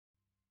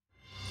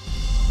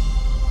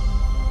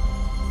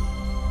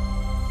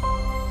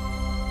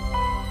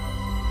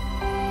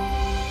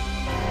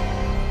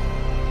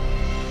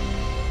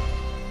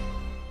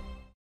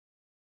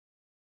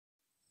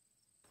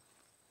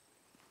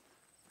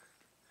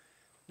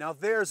Now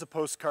there's a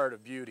postcard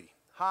of beauty.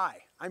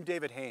 Hi, I'm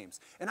David Hames,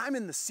 and I'm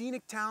in the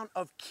scenic town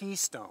of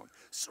Keystone,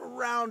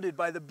 surrounded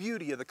by the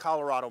beauty of the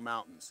Colorado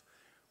mountains.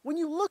 When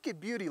you look at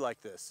beauty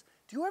like this,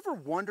 do you ever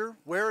wonder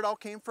where it all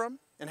came from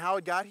and how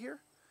it got here?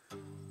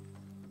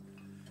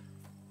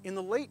 In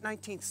the late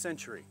 19th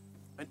century,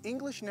 an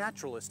English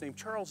naturalist named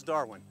Charles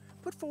Darwin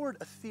put forward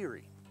a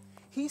theory.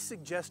 He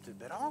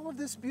suggested that all of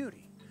this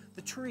beauty,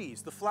 the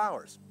trees, the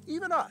flowers,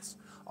 even us,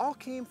 all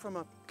came from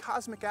a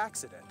cosmic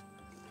accident.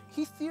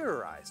 He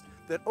theorized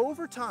that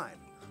over time,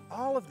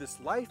 all of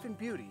this life and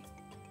beauty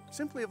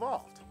simply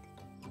evolved.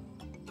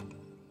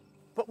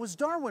 But was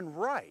Darwin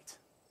right?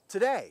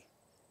 Today,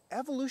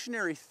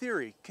 evolutionary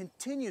theory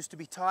continues to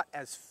be taught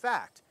as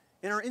fact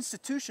in our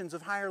institutions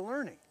of higher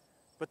learning.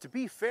 But to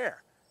be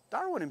fair,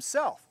 Darwin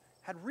himself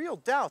had real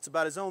doubts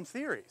about his own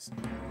theories.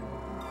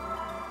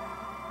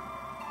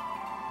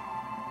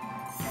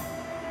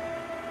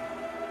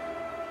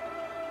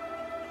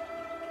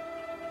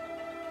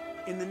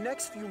 In the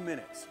next few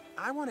minutes,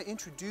 I want to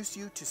introduce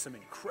you to some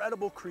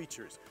incredible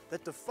creatures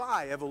that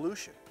defy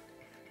evolution.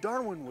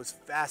 Darwin was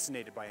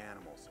fascinated by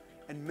animals,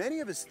 and many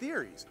of his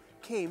theories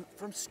came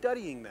from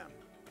studying them.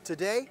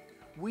 Today,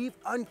 we've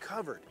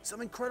uncovered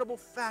some incredible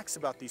facts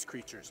about these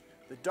creatures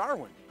that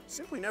Darwin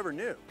simply never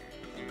knew.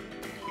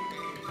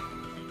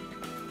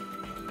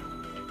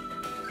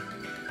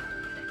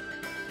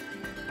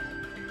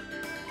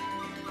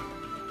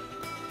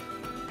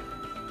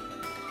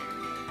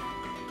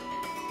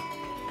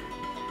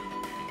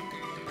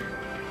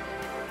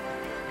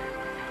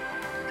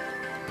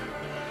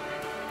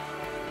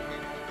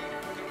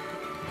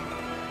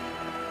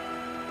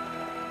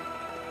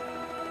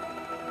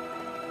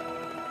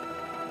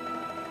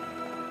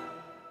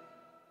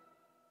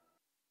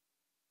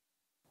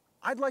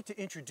 I'd like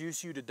to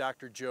introduce you to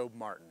Dr. Jobe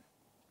Martin.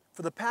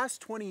 For the past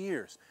 20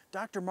 years,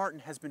 Dr. Martin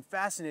has been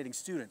fascinating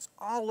students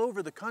all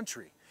over the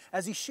country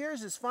as he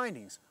shares his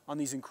findings on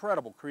these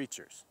incredible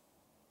creatures.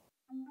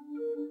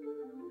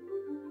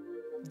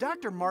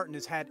 Dr. Martin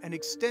has had an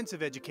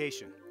extensive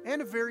education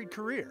and a varied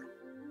career.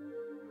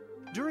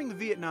 During the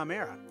Vietnam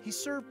era, he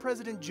served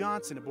President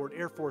Johnson aboard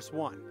Air Force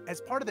One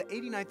as part of the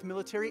 89th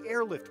Military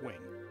Airlift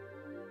Wing.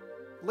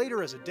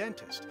 Later as a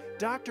dentist,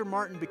 Dr.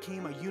 Martin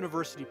became a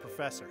university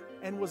professor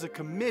and was a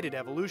committed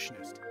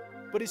evolutionist.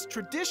 But his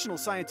traditional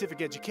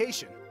scientific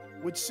education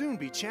would soon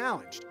be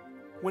challenged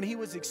when he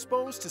was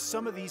exposed to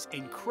some of these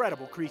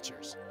incredible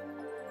creatures.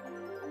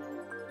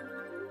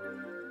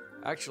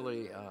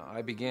 Actually,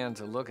 I began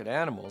to look at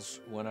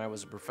animals when I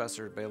was a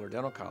professor at Baylor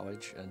Dental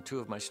College, and two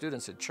of my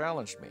students had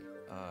challenged me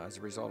as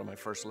a result of my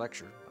first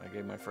lecture. I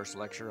gave my first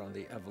lecture on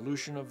the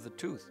evolution of the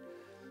tooth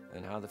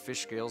and how the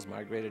fish scales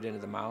migrated into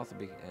the mouth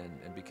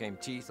and became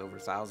teeth over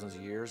thousands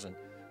of years. And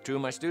two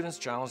of my students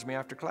challenged me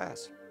after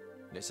class.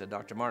 They said,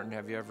 "Dr. Martin,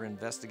 have you ever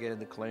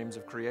investigated the claims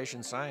of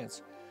creation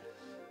science?"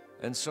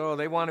 And so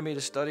they wanted me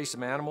to study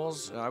some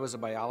animals. I was a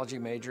biology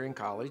major in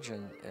college,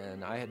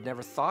 and I had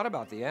never thought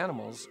about the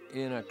animals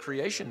in a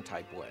creation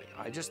type way.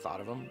 I just thought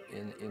of them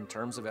in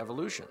terms of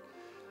evolution.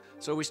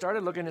 So we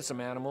started looking at some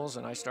animals,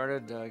 and I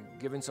started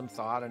giving some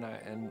thought,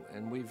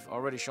 and we've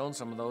already shown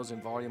some of those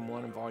in Volume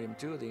 1 and Volume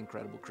 2 of the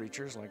incredible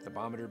creatures, like the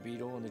bombardier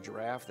beetle and the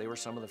giraffe. They were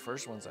some of the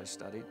first ones I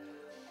studied.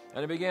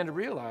 And I began to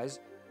realize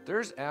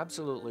there's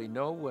absolutely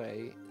no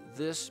way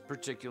this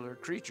particular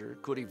creature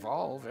could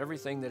evolve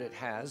everything that it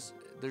has.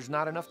 There's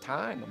not enough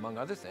time, among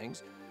other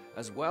things,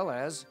 as well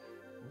as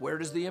where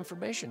does the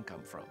information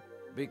come from?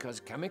 Because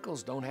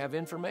chemicals don't have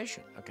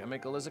information. A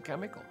chemical is a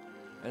chemical.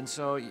 And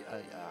so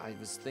I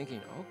was thinking,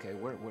 okay,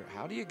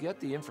 how do you get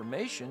the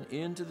information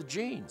into the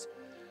genes?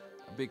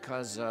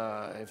 Because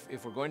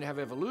if we're going to have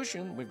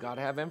evolution, we've got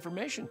to have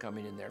information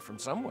coming in there from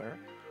somewhere.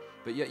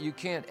 But yet you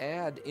can't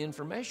add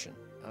information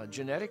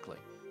genetically.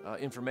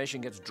 Information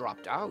gets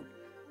dropped out,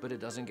 but it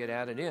doesn't get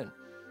added in.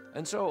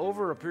 And so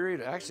over a period,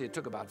 actually it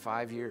took about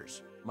 5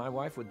 years. My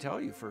wife would tell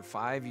you for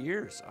 5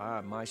 years,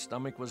 my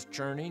stomach was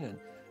churning, and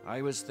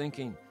I was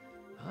thinking,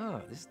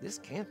 this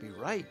can't be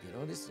right.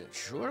 You know,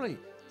 surely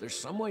there's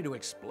some way to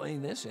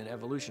explain this in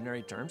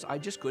evolutionary terms. I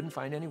just couldn't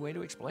find any way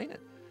to explain it.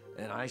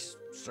 And I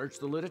searched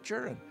the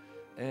literature,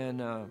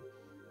 and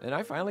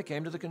I finally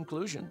came to the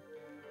conclusion,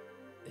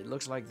 it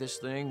looks like this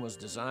thing was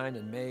designed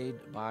and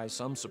made by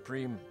some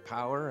supreme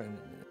power,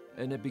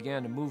 and it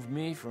began to move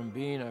me from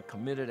being a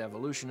committed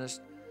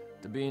evolutionist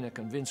to being a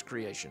convinced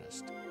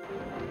creationist.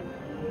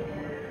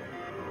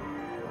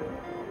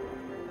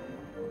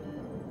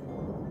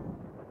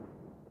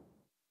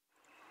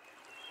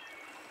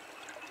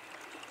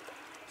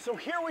 So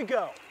here we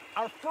go.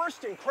 Our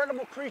first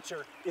incredible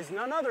creature is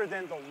none other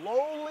than the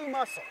lowly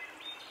mussel.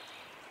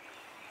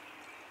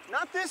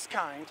 Not this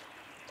kind,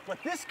 but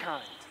this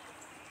kind.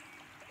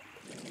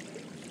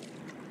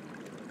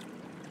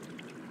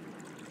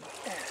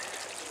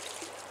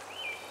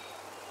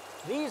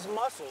 These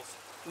mussels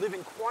live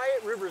in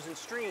quiet rivers and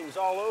streams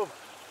all over.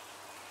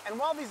 And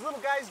while these little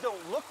guys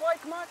don't look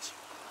like much,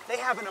 they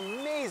have an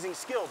amazing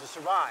skill to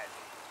survive.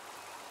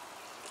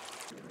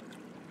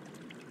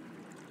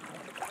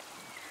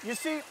 You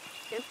see,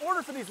 In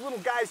order for these little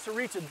guys to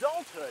reach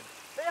adulthood,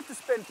 they have to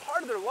spend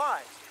part of their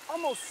lives,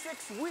 almost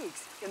 6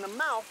 weeks, in the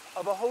mouth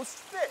of a host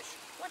fish,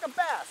 like a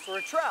bass or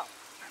a trout.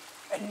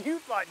 And you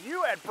thought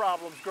you had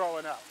problems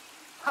growing up.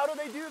 How do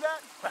they do that?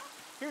 Well,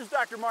 here's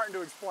Dr. Martin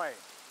to explain.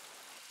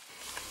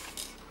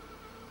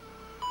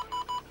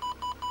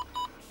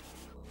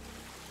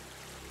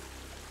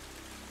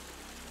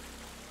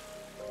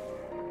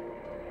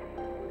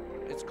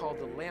 It's called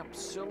the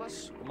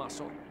Lampsylis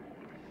Mussel,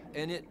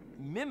 and it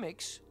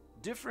mimics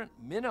different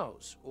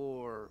minnows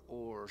or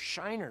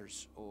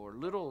shiners or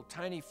little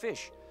tiny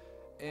fish,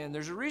 and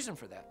there's a reason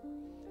for that.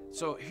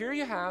 So here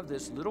you have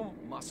this little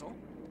mussel,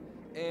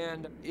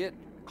 and it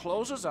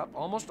closes up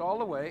almost all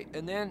the way,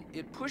 and then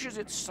it pushes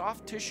its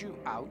soft tissue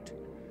out,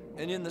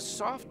 and in the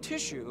soft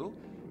tissue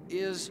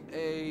is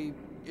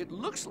it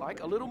looks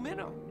like a little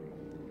minnow.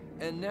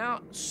 And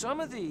now some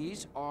of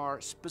these are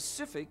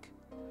specific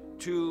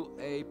to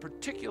a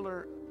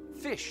particular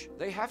fish.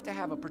 They have to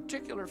have a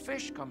particular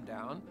fish come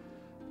down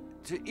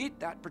to eat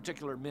that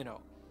particular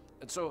minnow.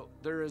 And so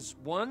there is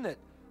one that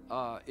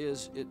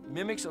it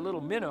mimics a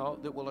little minnow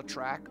that will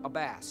attract a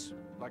bass,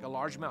 like a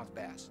largemouth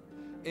bass.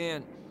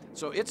 And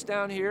so it's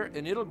down here,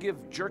 and it'll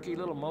give jerky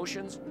little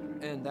motions,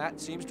 and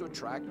that seems to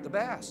attract the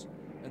bass.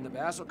 And the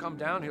bass will come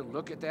down, he'll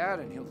look at that,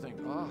 and he'll think,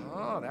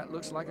 that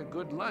looks like a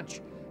good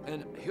lunch.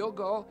 And he'll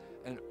go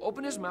and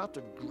open his mouth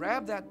to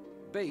grab that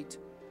bait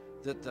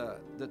that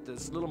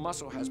this little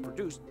mussel has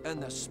produced.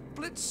 And the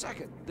split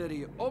second that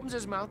he opens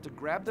his mouth to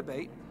grab the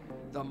bait,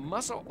 the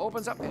mussel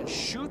opens up and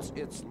shoots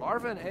its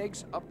larvae and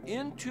eggs up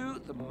into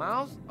the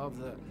mouth of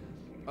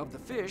the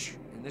fish,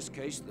 in this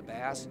case the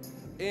bass,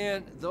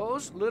 and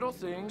those little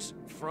things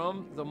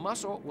from the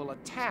mussel will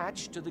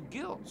attach to the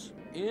gills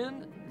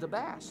in the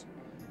bass,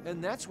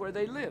 and that's where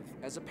they live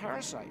as a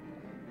parasite.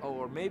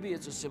 Or maybe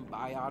it's a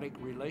symbiotic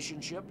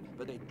relationship,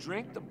 but they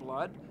drink the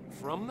blood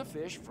from the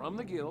fish, from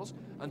the gills,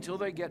 until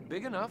they get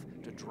big enough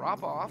to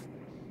drop off,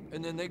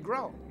 and then they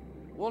grow.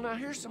 Well, now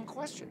here's some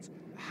questions.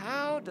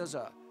 How does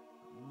a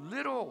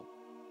little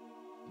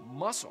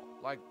mussel,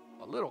 like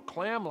a little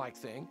clam-like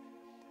thing,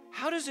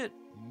 how does it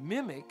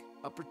mimic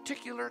a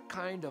particular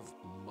kind of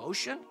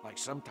motion, like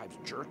sometimes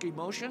jerky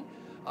motion?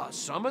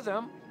 Some of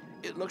them,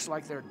 it looks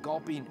like they're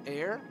gulping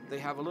air. They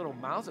have a little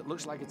mouth, it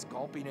looks like it's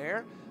gulping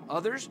air.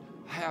 Others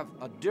have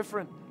a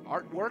different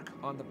artwork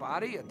on the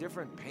body, a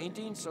different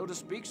painting, so to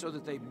speak, so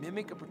that they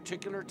mimic a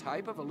particular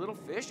type of a little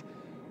fish.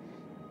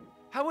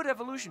 How would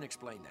evolution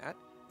explain that?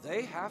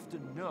 They have to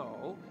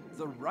know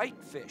the right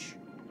fish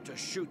to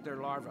shoot their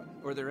larvae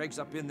or their eggs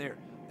up in there.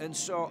 And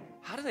so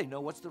how do they know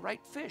what's the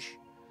right fish?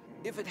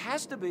 If it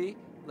has to be,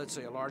 let's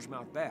say, a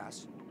largemouth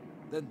bass,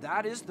 then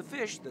that is the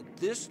fish that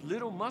this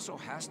little mussel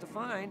has to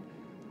find.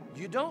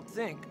 You don't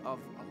think of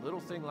a little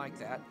thing like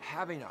that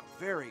having a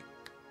very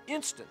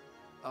instant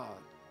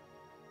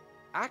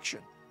action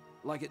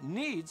like it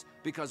needs,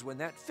 because when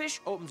that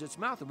fish opens its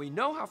mouth, and we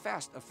know how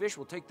fast a fish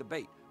will take the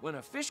bait. When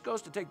a fish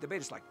goes to take the bait,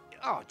 it's like,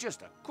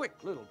 just a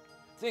quick little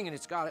thing and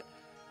it's got it.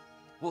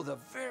 Well, the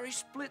very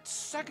split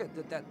second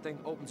that that thing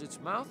opens its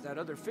mouth, that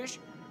other fish,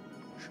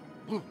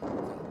 the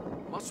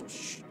mussel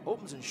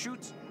opens and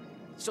shoots.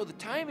 So the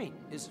timing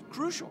is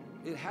crucial.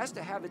 It has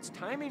to have its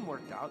timing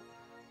worked out,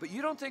 but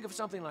you don't think of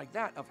something like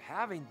that, of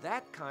having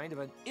that kind of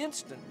an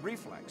instant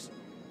reflex.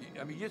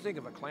 I mean, you think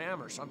of a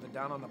clam or something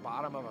down on the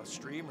bottom of a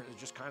stream where it's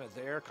just kind of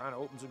there, kind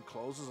of opens and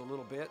closes a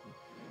little bit,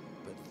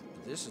 but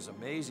this is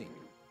amazing.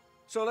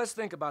 So let's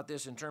think about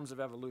this in terms of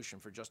evolution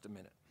for just a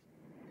minute.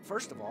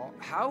 First of all,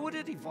 how would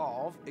it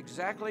evolve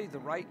exactly the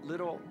right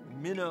little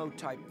minnow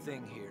type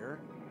thing here?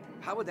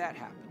 How would that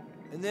happen?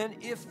 And then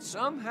if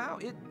somehow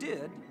it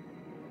did,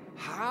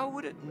 how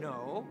would it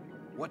know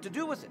what to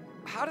do with it?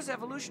 How does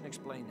evolution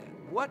explain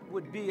that? What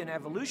would be an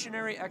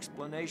evolutionary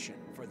explanation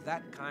for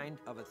that kind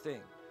of a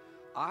thing?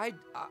 I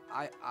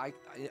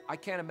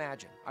can't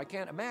imagine. I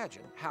can't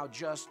imagine how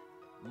just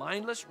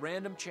mindless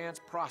random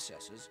chance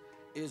processes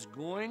is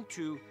going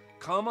to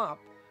come up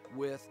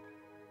with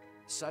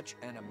such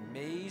an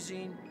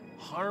amazing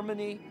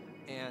harmony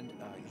and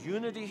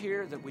unity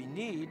here that we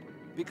need,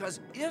 because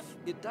if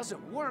it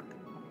doesn't work,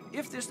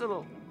 if this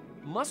little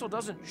mussel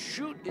doesn't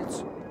shoot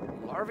its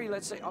larvae,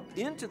 let's say, up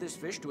into this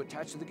fish to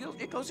attach to the gills,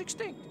 it goes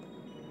extinct.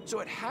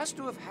 So it has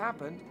to have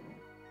happened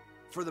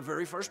for the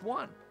very first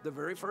one,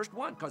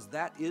 because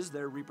that is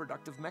their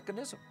reproductive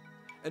mechanism.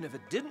 And if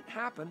it didn't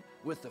happen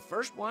with the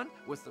first one,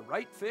 with the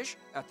right fish,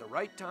 at the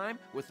right time,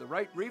 with the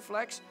right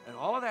reflex, and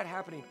all of that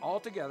happening all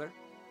together,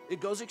 it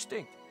goes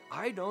extinct.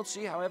 I don't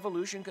see how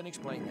evolution can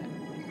explain that.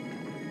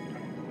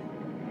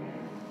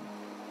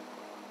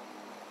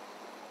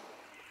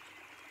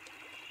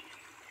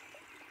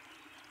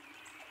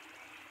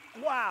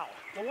 Wow,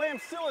 the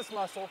Lampsylis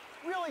mussel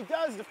really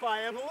does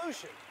defy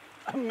evolution.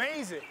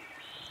 Amazing.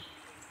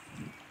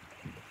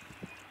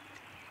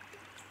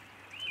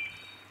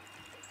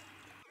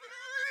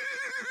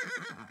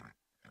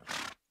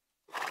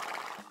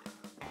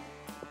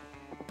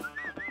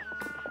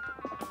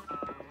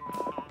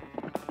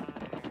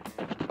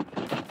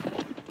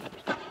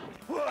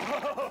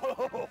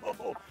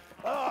 Whoa!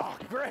 Oh,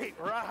 great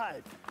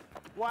right.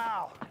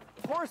 Wow.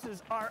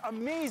 Horses are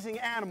amazing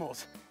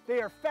animals.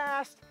 They are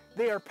fast,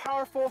 they are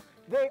powerful,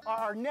 they are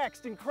our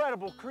next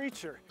incredible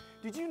creature.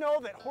 Did you know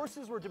that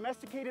horses were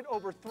domesticated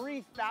over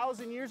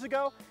 3,000 years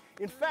ago?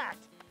 In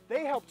fact,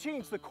 they helped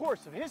change the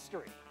course of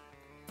history.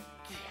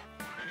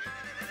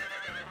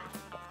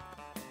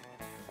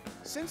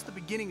 Since the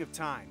beginning of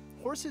time,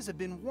 horses have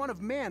been one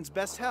of man's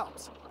best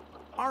helps.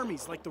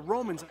 Armies like the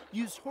Romans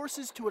used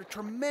horses to a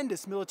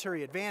tremendous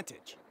military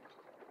advantage.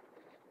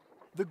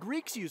 The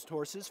Greeks used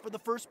horses for the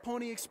first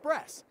Pony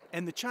Express,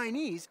 and the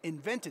Chinese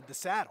invented the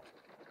saddle.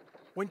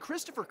 When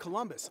Christopher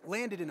Columbus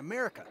landed in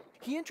America,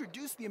 he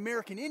introduced the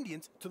American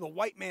Indians to the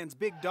white man's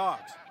big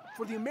dogs.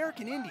 For the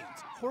American Indians,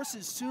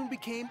 horses soon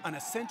became an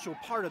essential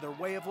part of their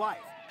way of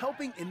life,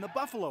 helping in the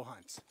buffalo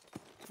hunts.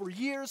 For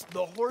years,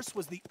 the horse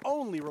was the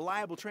only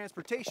reliable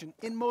transportation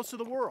in most of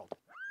the world.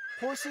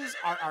 Horses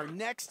are our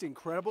next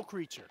incredible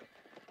creature.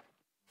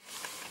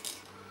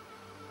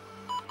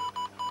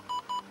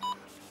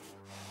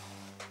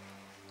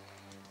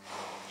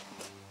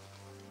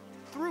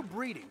 Through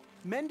breeding,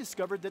 men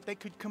discovered that they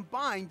could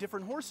combine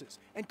different horses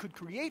and could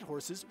create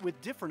horses with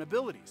different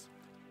abilities.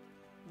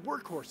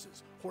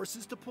 Workhorses,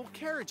 horses to pull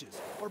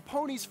carriages, or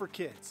ponies for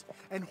kids,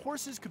 and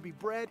horses could be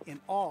bred in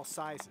all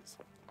sizes.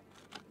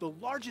 The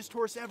largest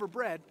horse ever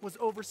bred was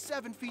over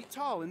 7 feet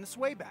tall in the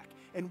swayback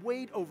and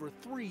weighed over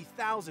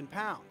 3,000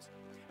 pounds.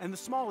 And the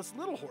smallest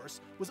little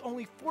horse was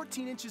only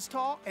 14 inches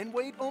tall and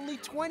weighed only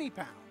 20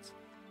 pounds.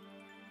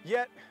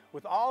 Yet,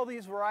 with all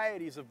these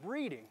varieties of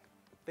breeding,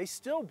 they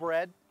still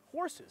bred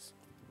horses.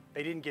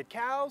 They didn't get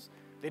cows,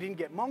 they didn't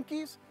get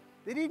monkeys,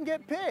 they didn't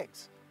get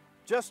pigs,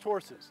 just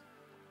horses.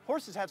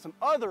 Horses have some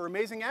other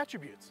amazing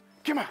attributes.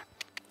 Come on,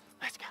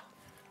 let's go.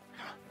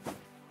 Come on.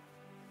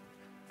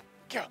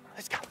 Go,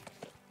 let's go.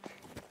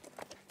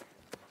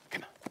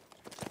 Come on.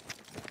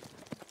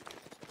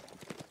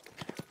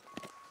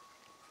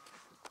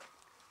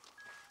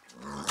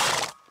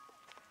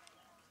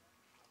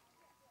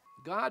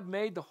 God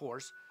made the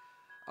horse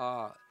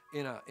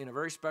in a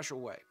very special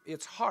way.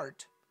 Its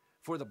heart,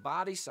 for the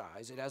body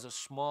size, it has a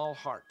small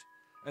heart.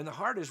 And the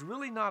heart is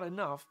really not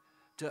enough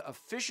to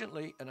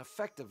efficiently and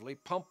effectively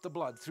pump the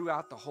blood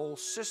throughout the whole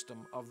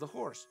system of the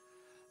horse.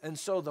 And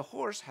so the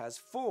horse has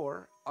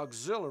 4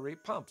 auxiliary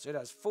pumps. It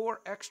has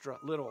 4 extra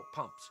little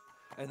pumps.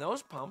 And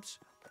those pumps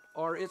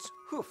are its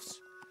hoofs.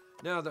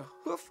 Now the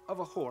hoof of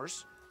a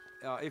horse,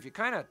 if you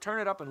kind of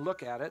turn it up and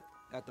look at it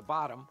at the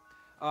bottom,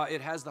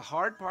 it has the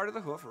hard part of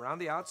the hoof around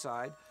the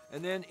outside,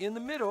 and then in the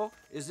middle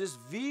is this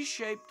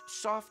V-shaped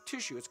soft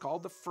tissue. It's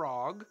called the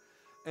frog,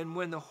 and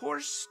when the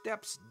horse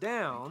steps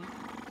down,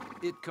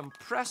 it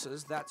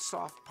compresses that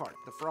soft part,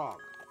 the frog.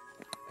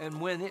 And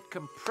when it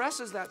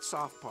compresses that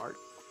soft part,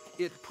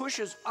 it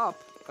pushes up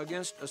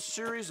against a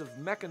series of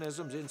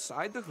mechanisms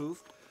inside the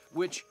hoof,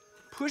 which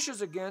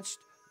pushes against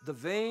the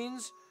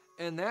veins,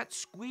 and that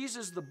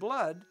squeezes the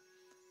blood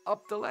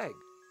up the leg.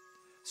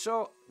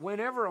 So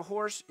whenever a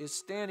horse is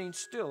standing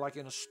still, like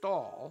in a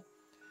stall,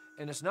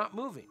 and it's not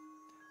moving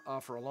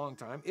for a long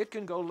time, it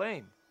can go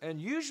lame. And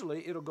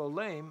usually it'll go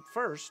lame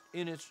first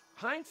in its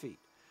hind feet.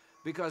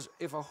 Because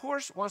if a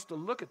horse wants to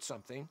look at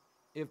something,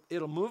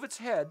 it'll move its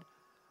head,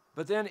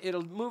 but then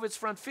it'll move its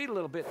front feet a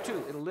little bit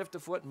too. It'll lift a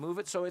foot and move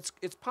it. So it's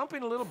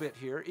pumping a little bit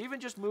here, even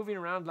just moving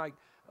around like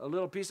a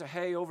little piece of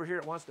hay over here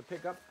it wants to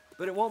pick up,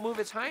 but it won't move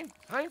its hind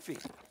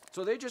feet.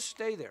 So they just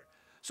stay there.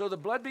 So the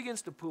blood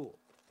begins to pool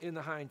in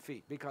the hind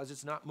feet because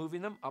it's not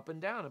moving them up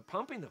and down and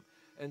pumping them.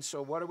 And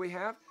so what do we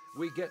have?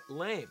 We get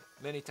lame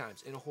many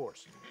times in a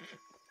horse.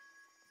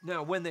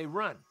 Now when they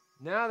run,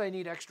 now they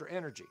need extra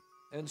energy.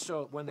 And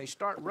so when they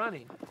start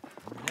running,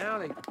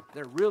 now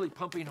they're really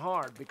pumping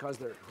hard because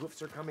their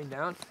hoofs are coming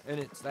down, and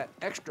it's that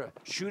extra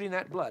shooting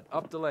that blood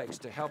up the legs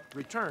to help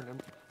return.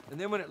 And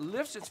then when it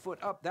lifts its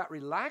foot up, that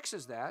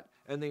relaxes that,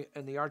 and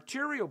the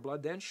arterial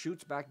blood then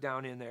shoots back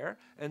down in there,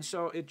 and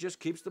so it just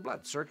keeps the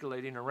blood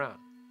circulating around.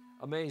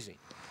 Amazing.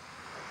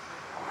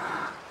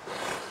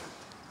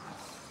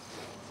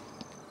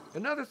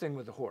 Another thing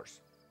with the horse,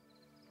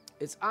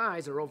 its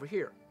eyes are over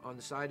here on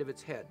the side of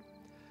its head,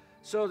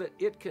 so that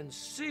it can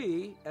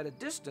see at a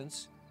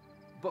distance,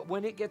 but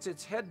when it gets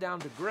its head down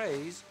to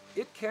graze,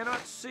 it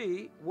cannot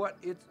see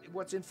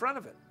what's in front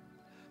of it.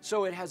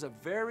 So it has a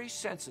very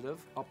sensitive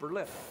upper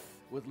lip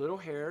with little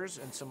hairs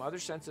and some other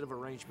sensitive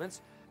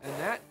arrangements, and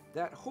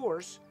that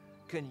horse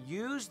can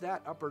use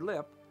that upper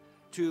lip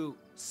to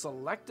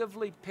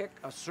selectively pick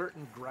a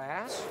certain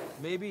grass.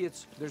 Maybe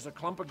there's a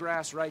clump of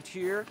grass right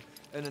here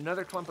and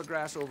another clump of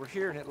grass over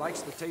here, and it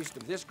likes the taste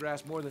of this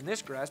grass more than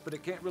this grass, but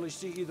it can't really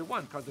see either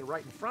one because they're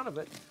right in front of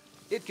it.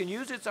 It can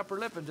use its upper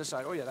lip and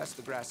decide, oh yeah, that's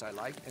the grass I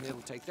like, and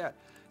it'll take that.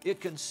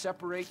 It can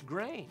separate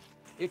grain.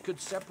 It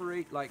could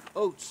separate like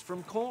oats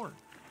from corn.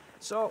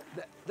 So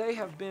they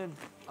have been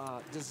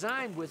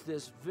designed with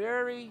this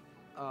very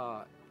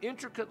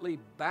intricately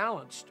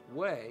balanced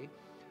way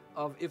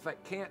of, if I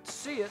can't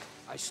see it,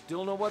 I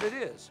still know what it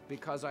is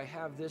because I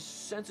have this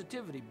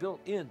sensitivity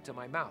built into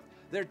my mouth.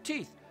 Their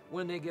teeth,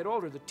 when they get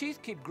older, the teeth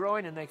keep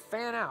growing and they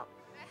fan out.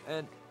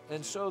 And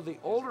And so the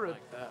older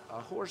a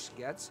horse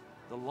gets,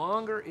 the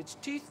longer its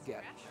teeth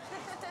get.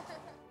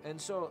 And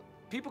so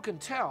people can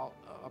tell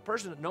a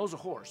person that knows a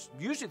horse,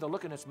 usually they'll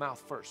look in its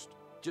mouth first,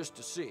 just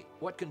to see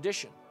what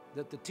condition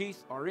that the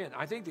teeth are in.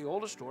 I think the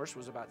oldest horse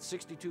was about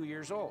 62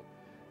 years old,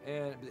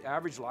 and the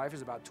average life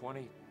is about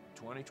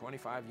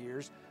 25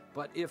 years.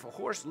 But if a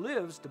horse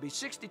lives to be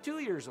 62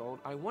 years old,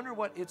 I wonder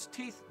what its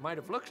teeth might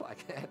have looked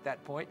like at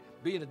that point.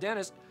 Being a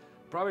dentist,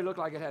 probably looked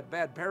like it had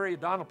bad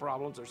periodontal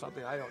problems or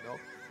something, I don't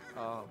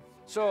know.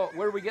 So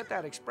where do we get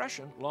that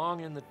expression,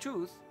 long in the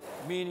tooth,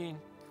 meaning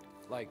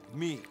like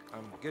me,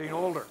 I'm getting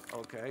older,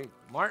 okay?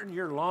 Martin,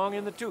 you're long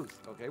in the tooth,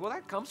 okay? Well,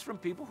 that comes from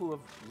people who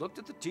have looked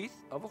at the teeth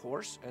of a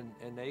horse,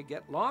 and they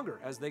get longer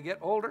as they get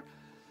older,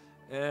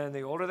 and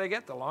the older they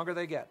get, the longer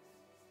they get.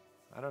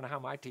 I don't know how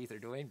my teeth are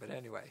doing, but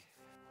anyway.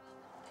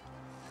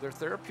 They're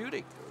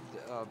therapeutic.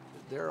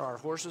 There are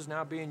horses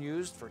now being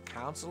used for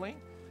counseling,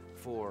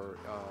 for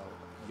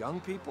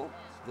young people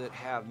that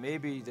have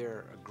maybe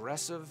they're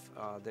aggressive,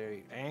 they're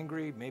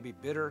angry, maybe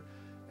bitter,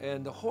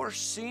 and the horse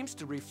seems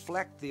to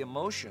reflect the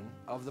emotion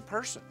of the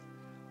person.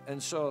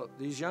 And so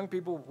these young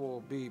people will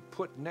be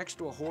put next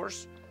to a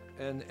horse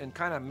and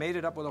kind of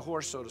mated up with a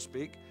horse, so to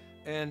speak,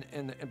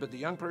 but the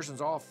young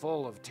person's all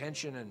full of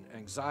tension and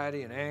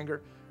anxiety and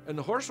anger, and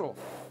the horse will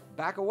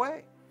back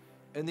away.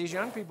 And these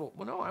young people,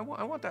 well, no, I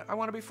want that. I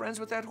want to be friends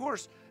with that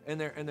horse. And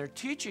they're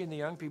teaching the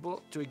young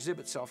people to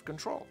exhibit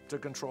self-control, to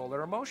control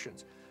their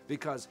emotions,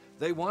 because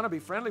they want to be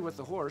friendly with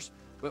the horse,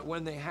 but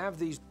when they have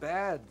these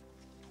bad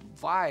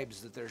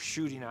vibes that they're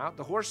shooting out,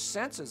 the horse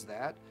senses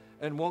that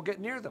and won't get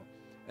near them.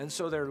 And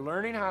so they're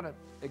learning how to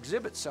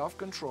exhibit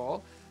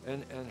self-control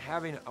and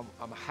having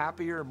a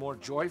happier, more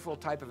joyful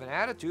type of an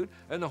attitude,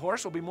 and the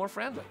horse will be more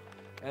friendly.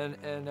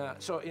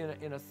 So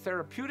in a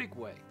therapeutic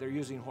way, they're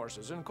using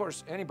horses. And of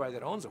course, anybody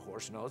that owns a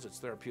horse knows it's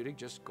therapeutic.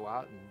 Just go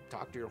out and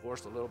talk to your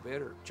horse a little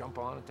bit, or jump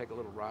on and take a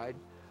little ride.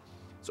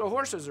 So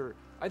horses are,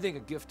 I think,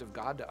 a gift of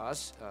God to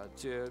us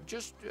to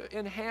just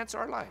enhance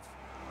our life.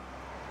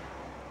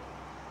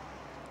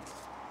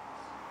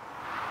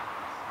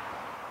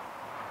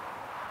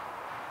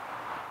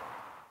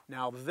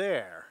 Now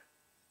there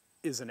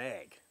is an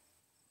egg.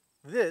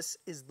 This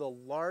is the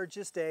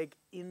largest egg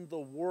in the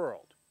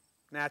world.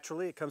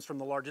 Naturally, it comes from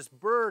the largest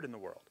bird in the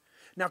world.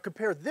 Now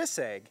compare this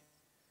egg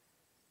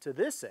to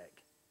this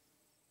egg.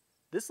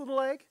 This little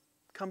egg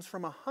comes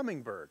from a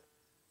hummingbird.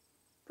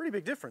 Pretty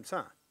big difference,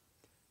 huh?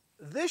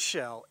 This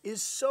shell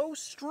is so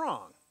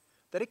strong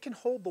that it can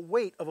hold the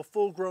weight of a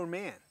full-grown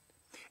man.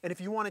 And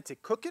if you wanted to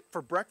cook it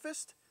for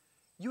breakfast,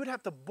 you would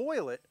have to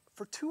boil it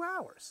for 2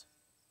 hours.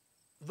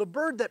 The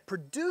bird that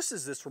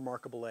produces this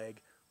remarkable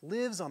egg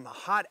lives on the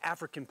hot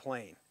African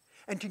plain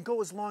and can go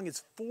as long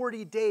as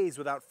 40 days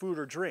without food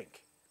or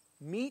drink.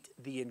 Meet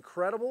the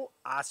incredible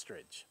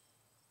ostrich.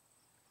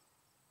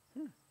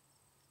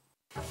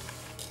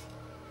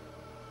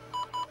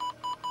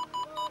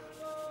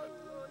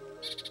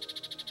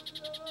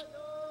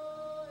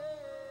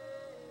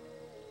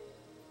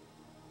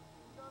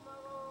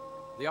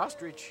 The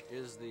ostrich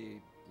is the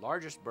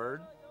largest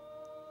bird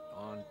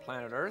on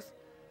planet Earth,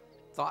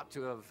 thought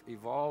to have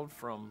evolved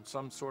from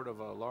some sort of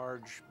a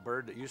large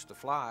bird that used to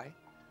fly,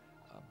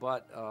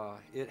 but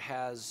it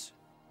has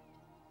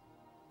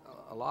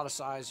a lot of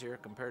size here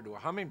compared to a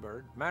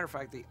hummingbird. Matter of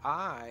fact, the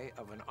eye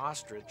of an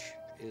ostrich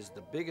is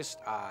the biggest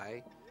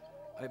eye.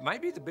 It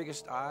might be the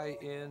biggest eye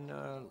in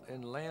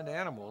land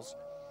animals,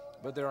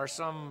 but there are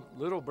some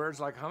little birds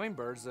like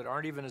hummingbirds that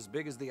aren't even as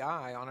big as the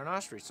eye on an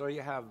ostrich. So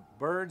you have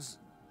birds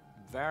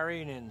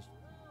varying in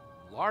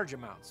large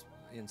amounts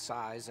in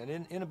size and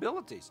in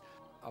abilities.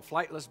 A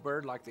flightless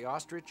bird like the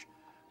ostrich,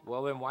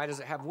 well, then why does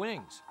it have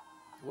wings?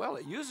 Well,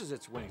 it uses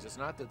its wings. It's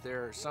not that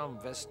there's some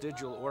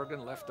vestigial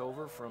organ left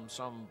over from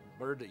some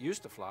bird that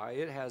used to fly.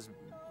 It has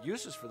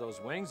uses for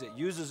those wings. It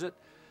uses it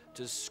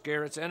to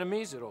scare its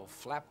enemies. It'll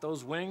flap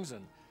those wings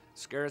and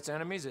scare its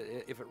enemies.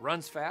 If it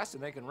runs fast,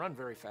 and they can run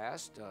very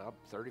fast, up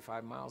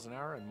 35 miles an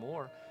hour and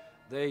more,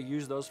 they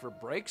use those for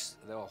brakes.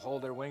 They'll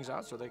hold their wings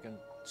out so they can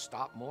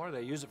stop more.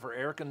 They use it for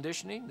air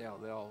conditioning.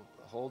 They'll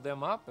hold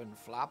them up and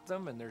flap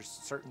them, and there's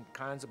certain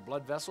kinds of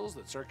blood vessels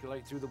that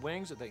circulate through the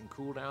wings that they can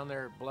cool down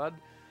their blood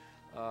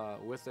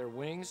with their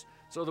wings.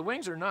 So the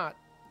wings are not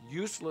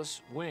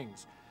useless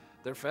wings.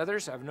 Their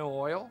feathers have no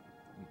oil.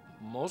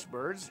 Most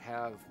birds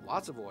have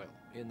lots of oil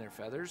in their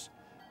feathers,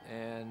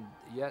 and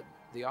yet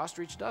the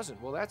ostrich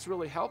doesn't. Well, that's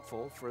really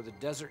helpful for the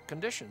desert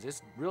conditions.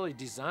 It's really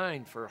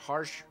designed for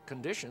harsh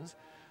conditions,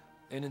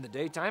 and in the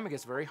daytime it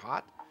gets very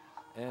hot,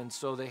 and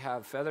so they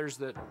have feathers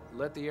that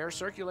let the air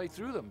circulate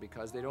through them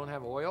because they don't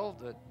have oil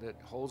that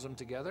holds them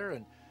together,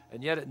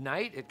 and yet at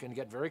night it can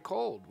get very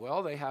cold.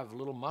 Well, they have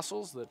little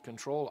muscles that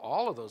control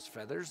all of those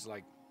feathers,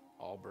 like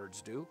all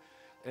birds do,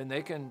 and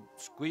they can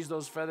squeeze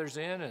those feathers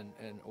in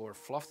or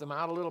fluff them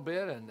out a little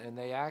bit, and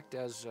they act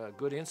as a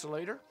good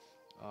insulator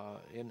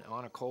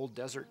on a cold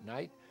desert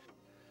night.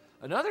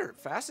 Another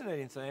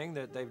fascinating thing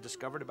that they've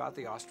discovered about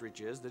the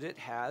ostrich is that it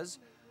has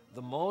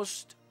the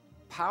most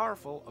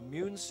powerful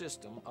immune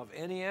system of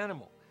any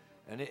animal,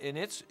 and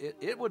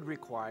it would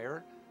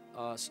require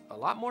a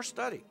lot more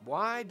study.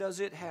 Why does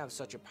it have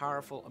such a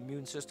powerful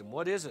immune system?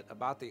 What is it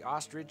about the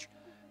ostrich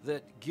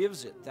that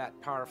gives it that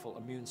powerful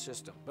immune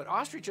system? But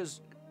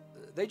ostriches,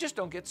 they just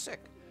don't get sick.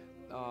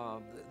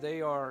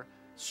 They are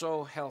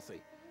so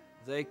healthy.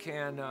 They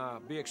can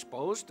be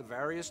exposed to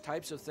various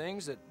types of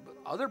things that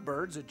other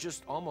birds, it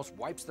just almost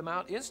wipes them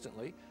out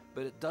instantly,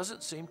 but it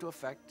doesn't seem to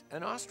affect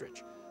an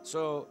ostrich.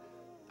 So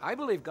I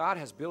believe God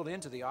has built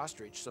into the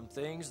ostrich some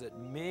things that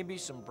maybe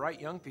some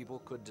bright young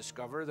people could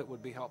discover that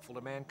would be helpful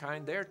to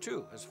mankind there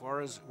too, as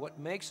far as what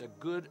makes a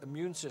good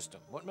immune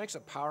system, what makes a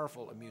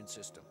powerful immune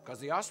system, because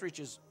the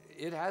ostrich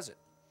it has it.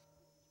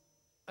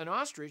 An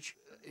ostrich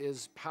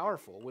is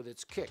powerful with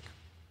its kick.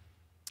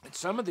 And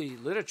some of the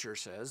literature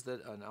says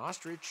that an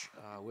ostrich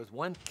with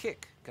one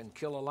kick can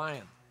kill a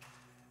lion,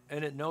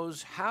 and it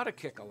knows how to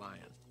kick a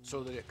lion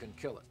so that it can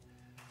kill it.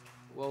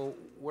 Well,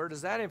 where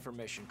does that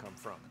information come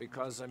from?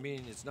 Because, I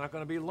mean, it's not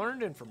going to be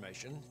learned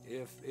information.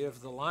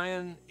 If the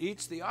lion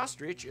eats the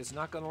ostrich, it's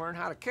not going to learn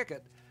how to kick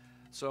it.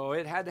 So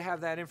it had to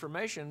have that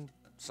information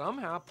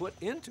somehow put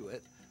into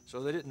it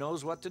so that it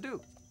knows what to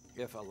do.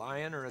 If a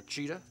lion or a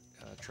cheetah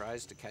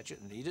tries to catch it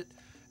and eat it,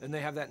 and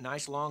they have that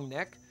nice long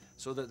neck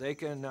so that they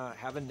can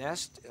have a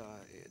nest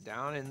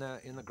down in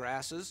the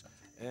grasses,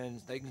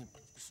 and they can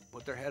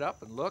put their head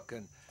up and look,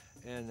 and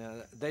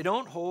they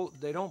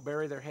don't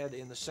bury their head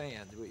in the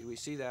sand. We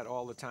see that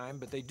all the time,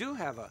 but they do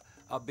have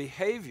a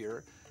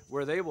behavior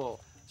where they will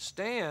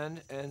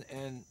stand and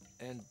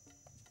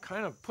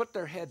kind of put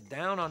their head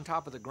down on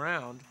top of the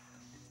ground,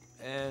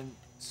 and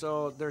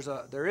so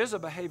there is a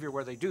behavior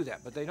where they do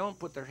that, but they don't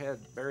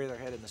bury their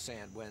head in the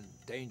sand when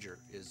danger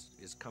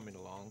is coming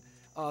along.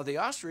 The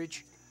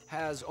ostrich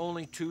has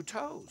only 2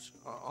 toes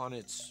on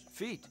its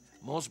feet.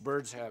 Most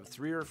birds have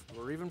 3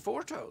 or even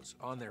 4 toes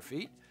on their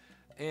feet.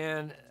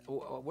 And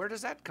where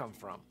does that come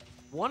from?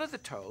 One of the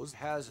toes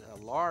has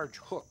a large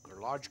hook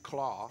or large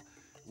claw,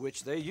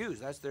 which they use.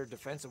 That's their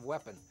defensive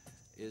weapon,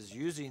 is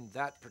using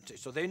that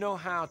so they know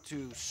how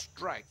to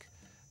strike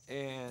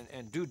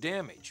and do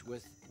damage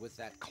with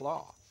that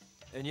claw.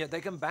 And yet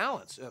they can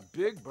balance a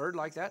big bird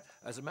like that.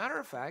 As a matter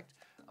of fact,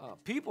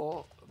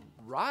 people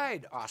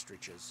ride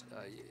ostriches,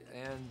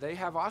 and they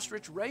have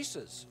ostrich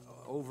races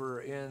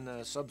over in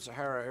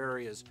sub-Sahara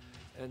areas,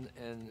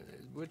 and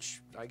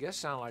which I guess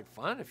sound like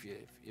fun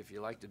if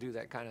you like to do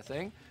that kind of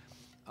thing.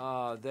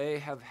 They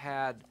have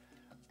had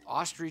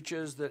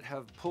ostriches that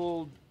have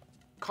pulled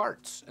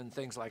carts and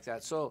things like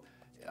that. So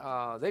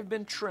they've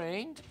been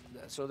trained,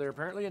 so they're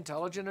apparently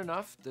intelligent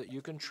enough that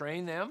you can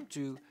train them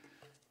to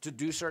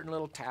do certain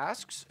little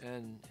tasks,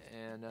 and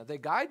they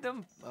guide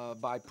them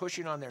by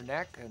pushing on their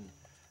neck, and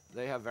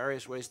they have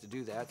various ways to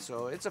do that.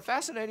 So it's a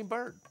fascinating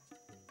bird.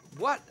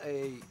 What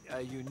a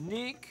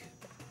unique,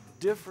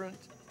 different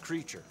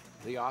creature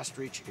the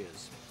ostrich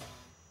is.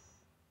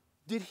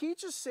 Did he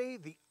just say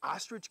the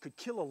ostrich could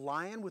kill a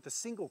lion with a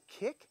single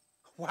kick?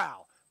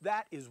 Wow,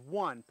 that is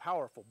one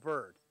powerful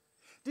bird.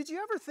 Did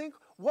you ever think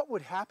what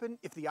would happen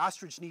if the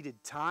ostrich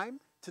needed time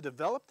to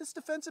develop this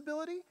defense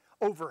ability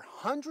over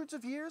hundreds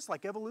of years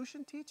like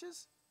evolution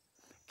teaches?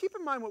 Keep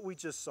in mind what we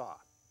just saw.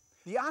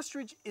 The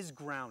ostrich is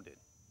grounded.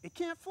 It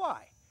can't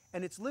fly,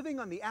 and it's living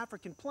on the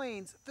African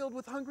plains filled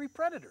with hungry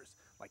predators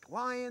like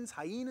lions,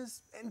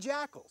 hyenas, and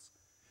jackals.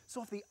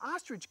 So if the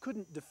ostrich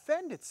couldn't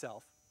defend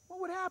itself, what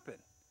would happen?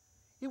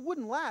 It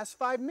wouldn't last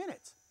 5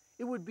 minutes.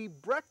 It would be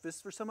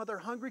breakfast for some other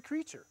hungry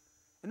creature,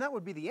 and that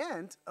would be the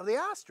end of the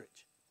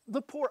ostrich.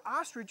 The poor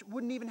ostrich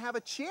wouldn't even have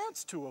a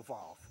chance to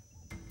evolve.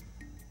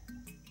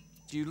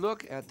 You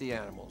look at the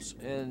animals,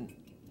 and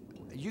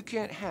you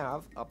can't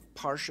have a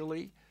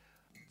partially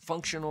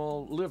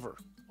functional liver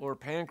or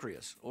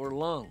pancreas or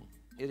lung.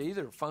 It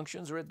either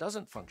functions or it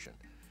doesn't function.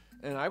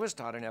 And I was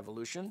taught in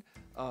evolution,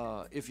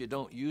 if you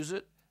don't use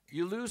it,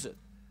 you lose it.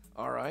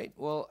 All right,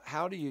 well,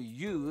 how do you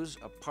use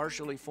a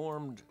partially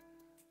formed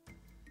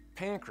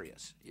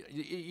pancreas?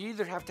 You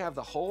either have to have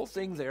the whole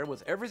thing there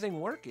with everything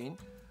working,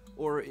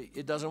 or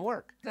it doesn't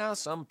work. Now,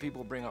 some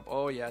people bring up,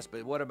 oh yes,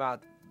 but what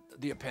about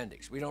the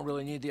appendix? We don't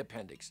really need the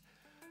appendix.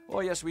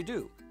 Well, yes, we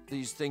do.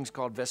 These things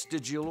called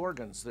vestigial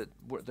organs that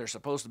they're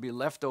supposed to be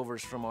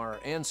leftovers from our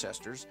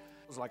ancestors.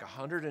 It was like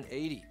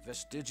 180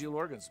 vestigial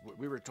organs.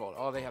 We were told,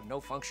 oh, they have no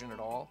function at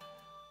all.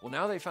 Well,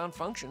 now they found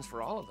functions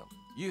for all of them.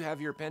 You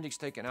have your appendix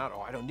taken out.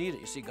 Oh, I don't need it.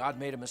 You see, God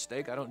made a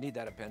mistake. I don't need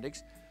that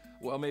appendix.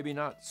 Well, maybe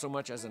not so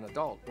much as an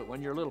adult, but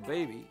when you're a little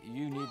baby,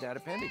 you need that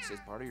appendix.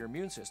 It's part of your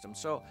immune system.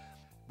 So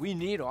we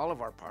need all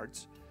of our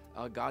parts.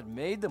 God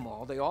made them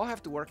all. They all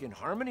have to work in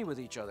harmony with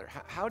each other.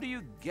 How do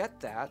you get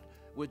that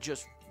with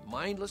just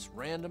mindless,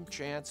 random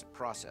chance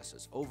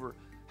processes? Over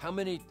how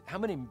many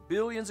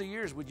billions of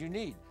years would you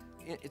need?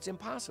 It's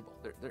impossible.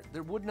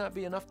 There would not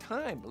be enough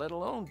time, let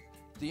alone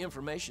the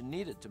information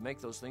needed to make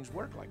those things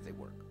work like they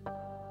work.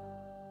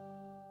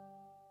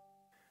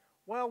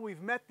 Well,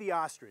 we've met the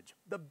ostrich,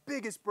 the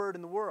biggest bird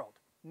in the world.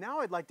 Now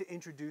I'd like to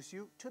introduce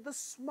you to the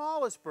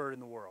smallest bird in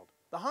the world,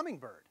 the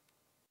hummingbird.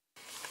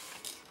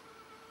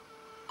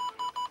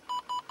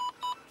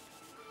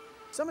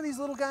 Some of these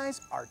little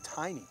guys are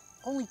tiny.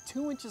 only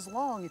 2 inches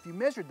long if you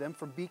measured them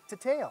from beak to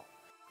tail.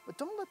 But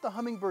don't let the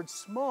hummingbird's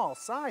small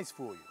size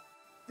fool you.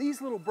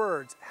 These little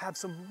birds have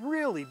some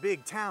really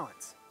big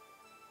talents.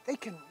 They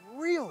can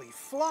really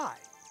fly.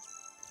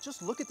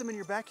 Just look at them in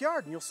your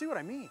backyard and you'll see what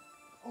I mean.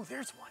 Oh,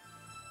 there's one.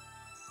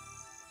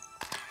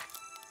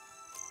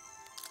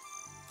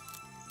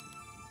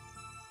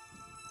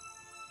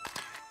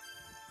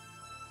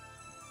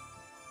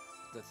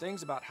 The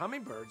things about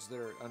hummingbirds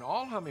and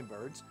all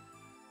hummingbirds,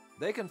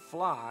 they can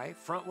fly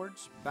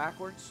frontwards,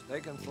 backwards,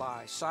 they can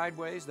fly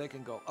sideways, they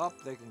can go up,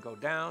 they can go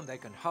down, they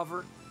can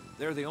hover.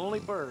 They're the only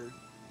bird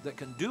that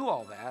can do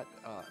all that.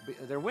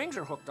 Their wings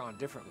are hooked on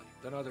differently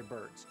than other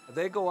birds.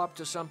 They go up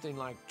to something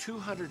like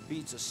 200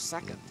 beats a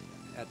second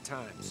at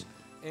times.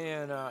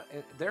 And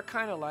they're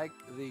kind of like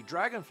the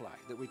dragonfly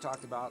that we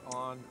talked about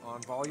on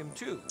volume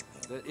 2,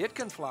 that it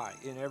can fly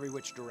in every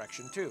which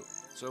direction too.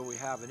 So we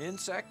have an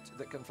insect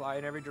that can fly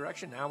in every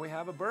direction. Now we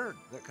have a bird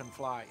that can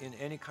fly in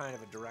any kind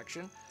of a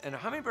direction. And a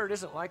hummingbird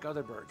isn't like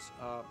other birds.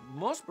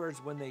 Most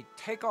birds, when they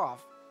take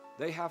off,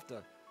 they have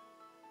to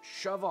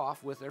shove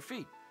off with their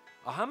feet.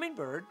 A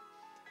hummingbird,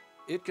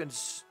 it can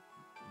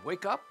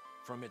wake up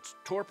from its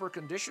torpor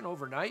condition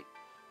overnight,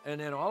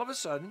 and then all of a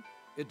sudden,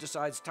 it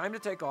decides time to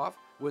take off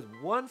with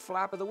one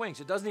flap of the wings.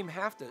 It doesn't even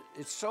have to.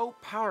 It's so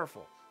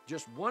powerful.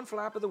 Just one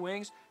flap of the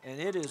wings, and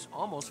it is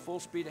almost full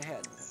speed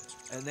ahead.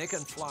 And they can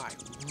fly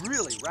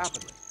really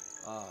rapidly.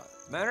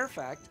 Matter of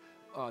fact,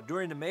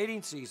 during the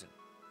mating season,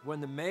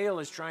 when the male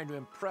is trying to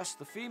impress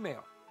the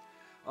female,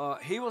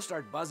 he will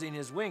start buzzing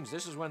his wings.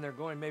 This is when they're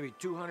going maybe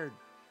 200.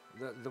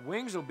 The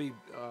wings will be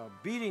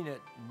beating at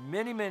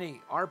many,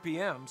 many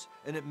RPMs,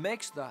 and it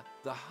makes the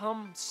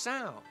hum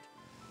sound.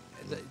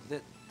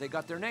 They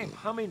got their name,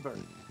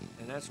 hummingbird.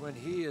 And that's when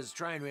he is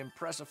trying to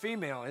impress a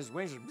female. His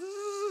wings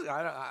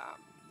are,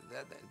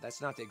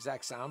 that's not the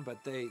exact sound,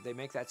 but they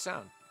make that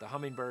sound. The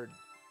hummingbird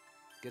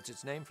gets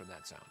its name from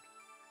that sound.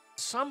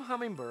 Some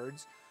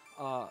hummingbirds,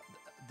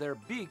 their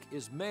beak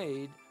is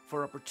made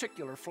for a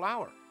particular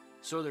flower.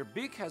 So their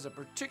beak has a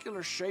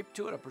particular shape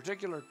to it, a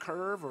particular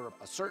curve or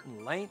a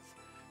certain length,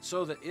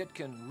 so that it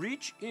can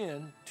reach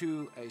in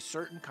to a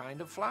certain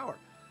kind of flower.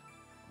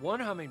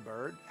 One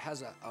hummingbird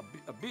has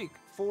a beak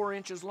 4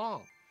 inches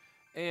long,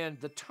 and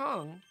the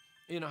tongue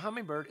in a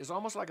hummingbird is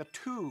almost like a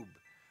tube,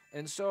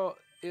 and so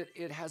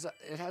it has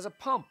a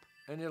pump,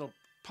 and it'll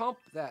pump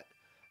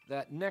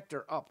that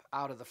nectar up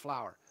out of the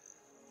flower.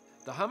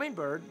 The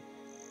hummingbird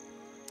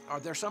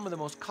they're some of the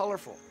most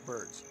colorful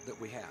birds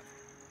that we have,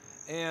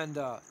 and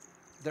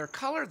their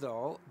color,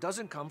 though,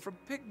 doesn't come from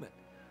pigment.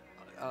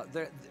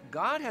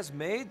 God has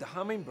made the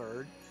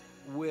hummingbird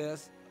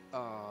with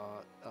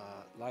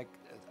like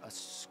a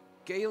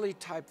scaly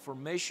type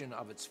formation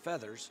of its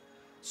feathers,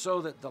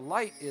 so that the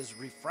light is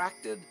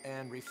refracted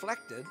and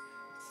reflected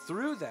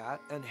through that,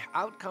 and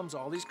out comes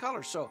all these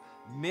colors. So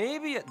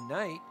maybe at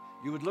night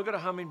you would look at a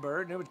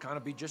hummingbird and it would kind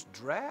of be just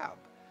drab,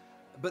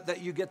 but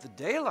that you get the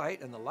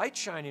daylight and the light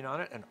shining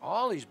on it and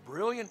all these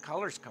brilliant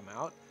colors come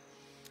out.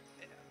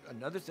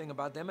 Another thing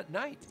about them at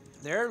night,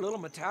 their little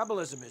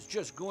metabolism is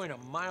just going a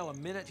mile a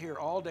minute here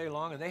all day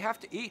long, and they have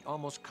to eat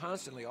almost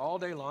constantly all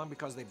day long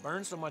because they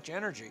burn so much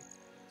energy.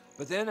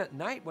 But then at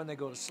night when they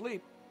go to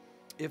sleep,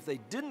 if they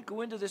didn't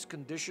go into this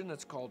condition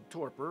that's called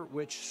torpor,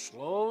 which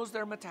slows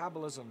their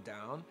metabolism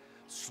down,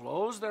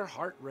 slows their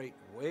heart rate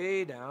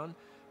way down,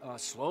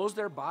 slows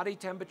their body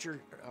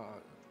temperature,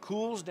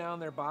 cools down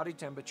their body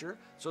temperature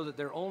so that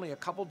they're only a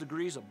couple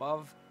degrees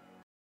above,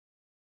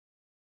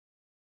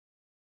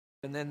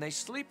 and then they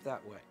sleep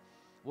that way.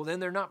 Well, then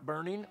they're not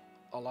burning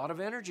a lot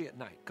of energy at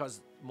night,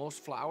 because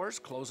most flowers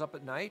close up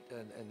at night,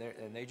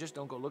 and they just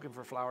don't go looking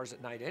for flowers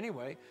at night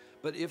anyway.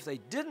 But if they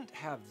didn't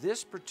have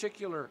this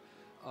particular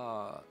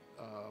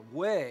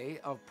way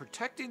of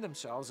protecting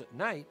themselves at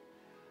night,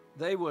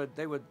 they would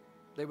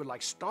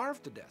like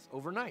starve to death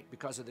overnight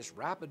because of this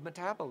rapid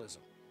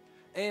metabolism.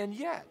 And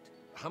yet,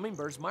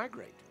 hummingbirds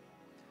migrate.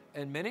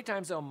 And many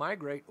times they'll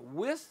migrate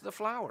with the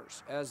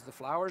flowers. As the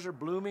flowers are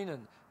blooming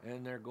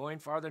and they're going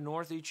farther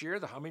north each year,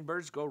 the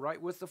hummingbirds go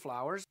right with the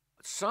flowers.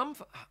 Some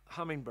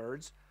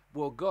hummingbirds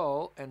will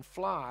go and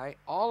fly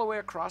all the way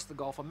across the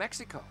Gulf of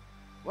Mexico.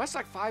 Well, that's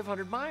like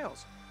 500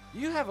 miles.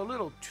 You have a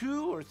little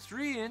 2 or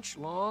 3 inch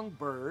long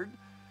bird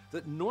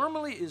that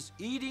normally is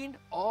eating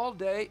all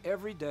day,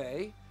 every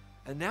day,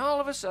 and now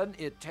all of a sudden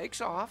it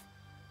takes off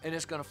and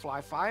it's going to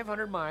fly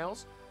 500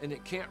 miles, and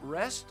it can't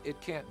rest, it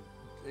can't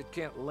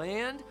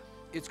land,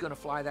 it's going to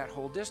fly that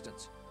whole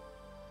distance.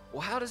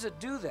 Well, how does it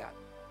do that?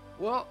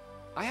 Well,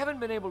 I haven't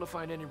been able to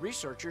find any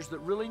researchers that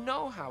really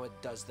know how it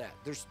does that.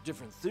 There's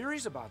different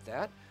theories about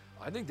that.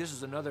 I think this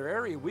is another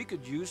area we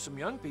could use some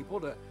young people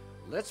to,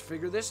 let's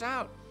figure this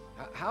out.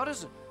 How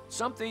does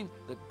something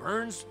that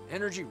burns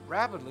energy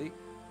rapidly,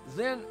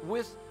 then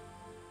with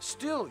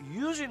still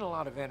using a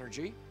lot of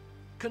energy,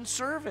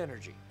 conserve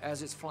energy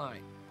as it's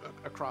flying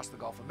across the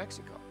Gulf of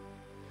Mexico?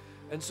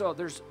 And so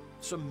there's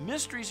some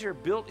mysteries here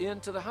built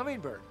into the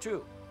hummingbird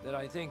too that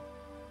I think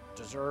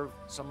deserve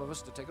some of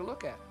us to take a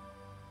look at.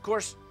 Of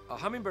course, a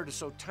hummingbird is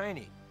so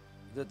tiny,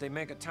 that they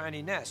make a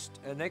tiny nest,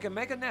 and they can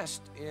make a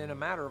nest in a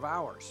matter of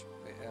hours.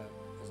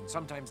 And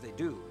sometimes they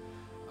do,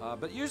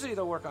 but usually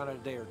they'll work on it a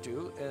day or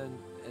two, and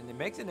they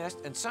make the nest.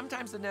 And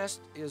sometimes the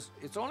nest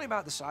it's only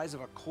about the size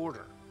of a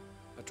quarter,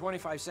 a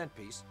 25-cent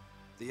piece.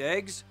 The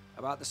eggs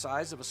about the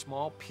size of a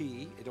small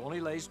pea. It only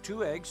lays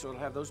 2 eggs, so it'll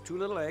have those 2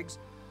 little eggs.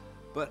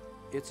 But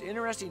it's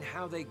interesting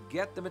how they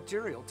get the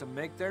material to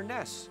make their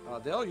nests.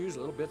 They'll use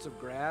little bits of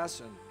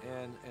grass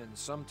and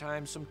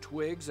sometimes some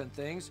twigs and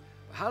things.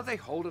 How do they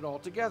hold it all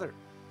together?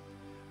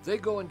 They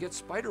go and get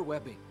spider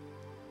webbing.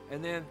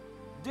 And then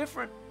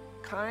different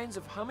kinds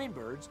of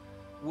hummingbirds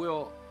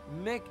will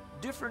make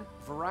different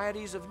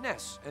varieties of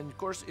nests. And of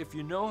course, if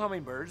you know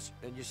hummingbirds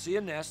and you see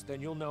a nest,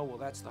 then you'll know, well,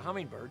 that's the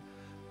hummingbird.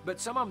 But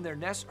some of them, their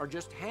nests are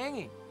just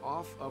hanging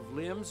off of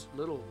limbs,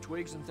 little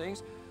twigs and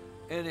things,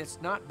 and it's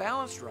not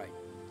balanced right.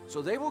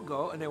 So they will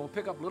go and they will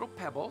pick up little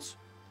pebbles,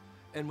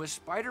 and with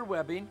spider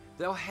webbing,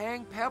 they'll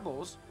hang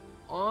pebbles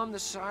on the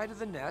side of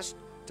the nest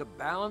to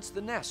balance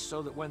the nest,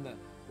 so that when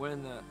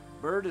the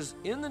bird is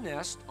in the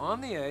nest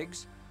on the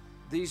eggs,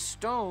 these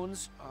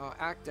stones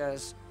act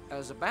as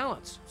a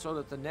balance, so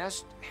that the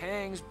nest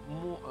hangs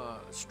more,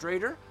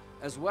 straighter,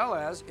 as well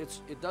as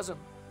it doesn't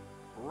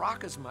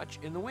rock as much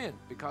in the wind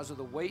because of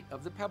the weight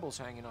of the pebbles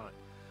hanging on it.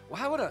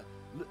 Well,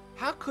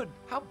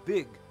 how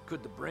big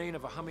could the brain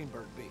of a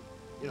hummingbird be?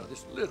 You know,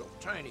 this little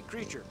tiny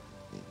creature.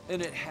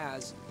 And it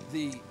has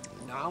the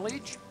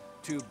knowledge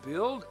to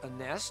build a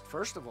nest,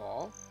 first of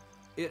all.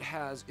 It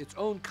has its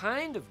own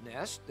kind of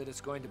nest that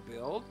it's going to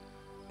build.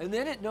 And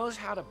then it knows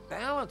how to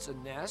balance a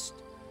nest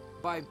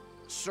by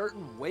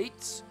certain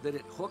weights that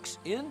it hooks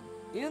in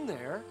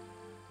there.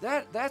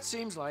 That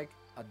seems like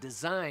a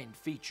design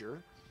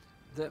feature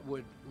that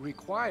would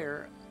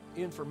require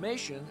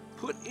information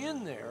put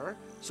in there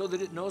so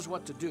that it knows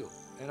what to do.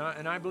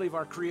 And I believe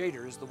our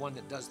Creator is the one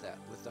that does that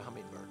with the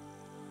hummingbird.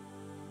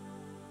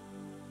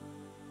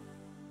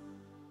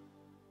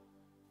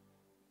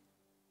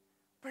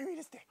 Bring me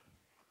the stick.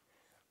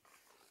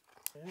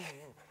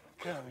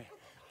 Come here.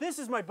 This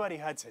is my buddy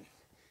Hudson.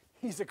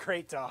 He's a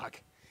great dog.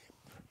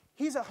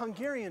 He's a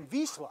Hungarian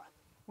Vizsla,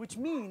 which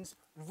means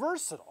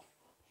versatile.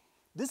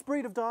 This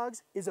breed of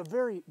dogs is a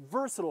very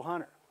versatile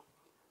hunter.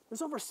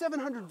 There's over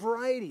 700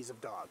 varieties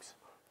of dogs.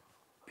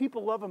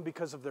 People love them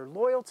because of their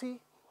loyalty,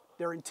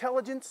 their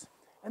intelligence,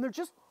 and they're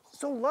just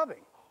so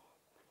loving.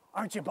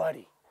 Aren't you,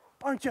 buddy?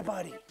 Aren't you,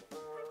 buddy?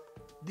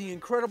 The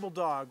incredible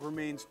dog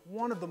remains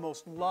one of the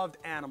most loved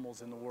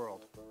animals in the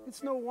world.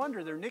 It's no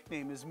wonder their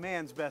nickname is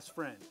man's best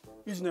friend.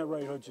 Isn't that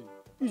right, Hudson?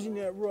 Isn't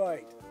that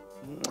right?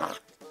 Mwah.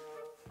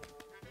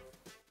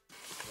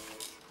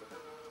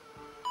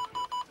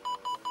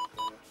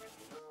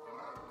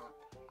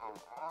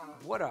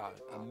 What an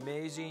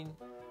amazing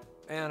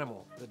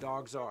animal the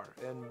dogs are,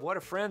 and what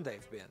a friend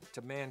they've been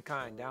to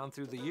mankind down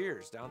through the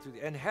years,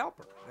 and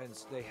helper, and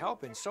they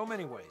help in so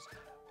many ways.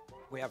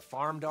 We have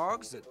farm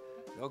dogs that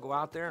they'll go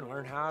out there and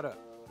learn how to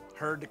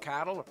herd the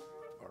cattle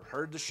or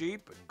herd the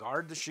sheep and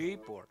guard the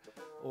sheep,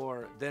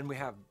 or then we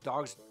have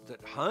dogs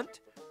that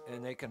hunt,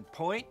 and they can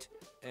point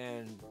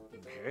and,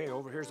 hey,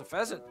 over here's a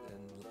pheasant,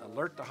 and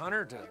alert the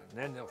hunter and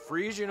then they'll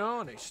freeze, you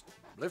know, and they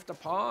lift a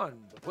paw and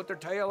put their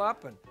tail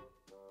up, and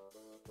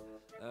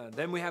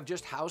then we have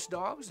just house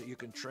dogs that you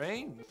can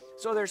train.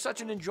 So there's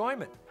such an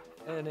enjoyment,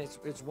 and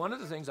it's one of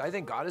the things I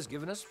think God has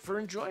given us for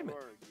enjoyment.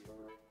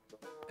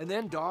 And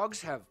then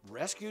dogs have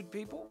rescued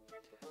people,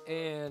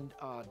 and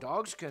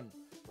dogs can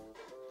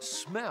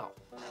smell.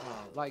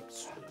 Like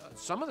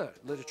some of the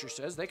literature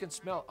says, they can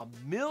smell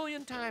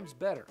 1,000,000 times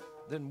better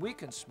than we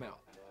can smell.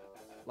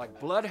 Like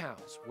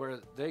bloodhounds, where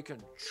they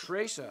can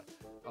trace a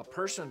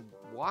person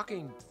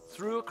walking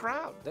through a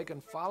crowd. They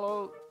can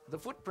follow the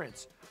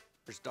footprints.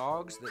 There's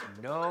dogs that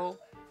know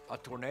a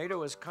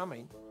tornado is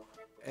coming,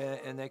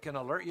 and they can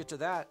alert you to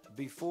that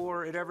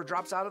before it ever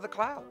drops out of the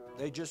cloud.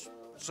 They just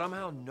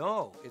somehow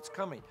know it's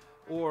coming.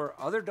 Or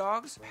other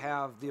dogs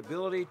have the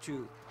ability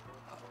to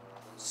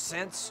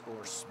sense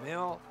or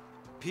smell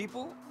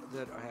people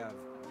that have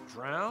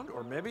drowned,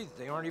 or maybe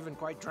they aren't even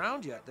quite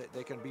drowned yet.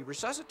 They can be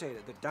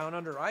resuscitated. They're down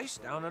under ice,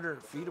 down under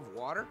feet of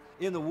water.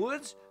 In the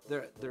woods,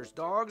 there's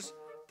dogs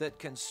that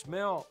can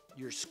smell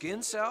your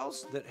skin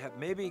cells that have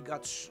maybe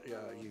got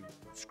you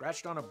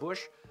scratched on a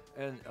bush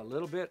and a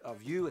little bit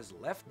of you is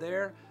left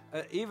there.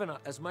 Even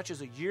as much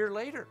as a year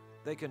later,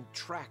 they can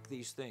track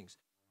these things.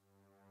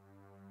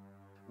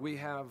 We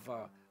have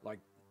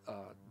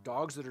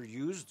dogs that are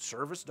used,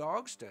 service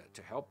dogs,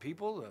 to help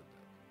people,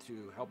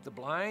 to help the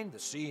blind, the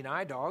seeing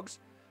eye dogs.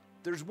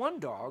 There's one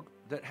dog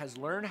that has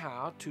learned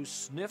how to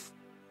sniff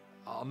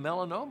a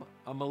melanoma,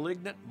 a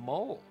malignant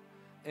mole.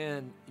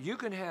 And you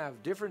can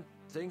have different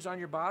things on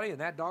your body, and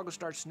that dog will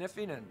start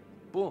sniffing, and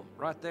boom,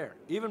 right there.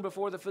 Even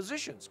before the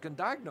physicians can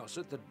diagnose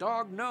it, the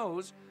dog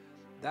knows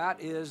that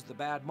is the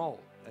bad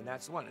mole, and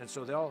that's the one. And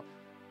so they'll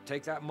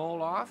take that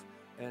mole off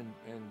and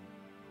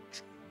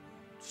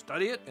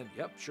study it, and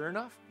yep, sure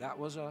enough, that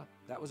was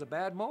a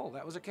bad mole.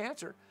 That was a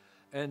cancer.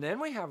 And then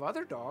we have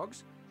other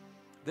dogs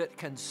that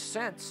can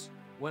sense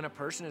when a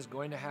person is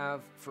going to have,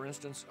 for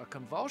instance, a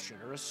convulsion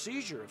or a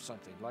seizure of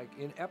something, like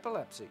in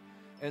epilepsy.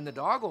 And the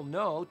dog will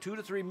know 2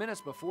 to 3 minutes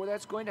before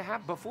that's going to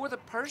happen, before the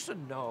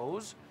person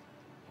knows,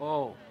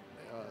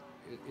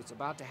 it's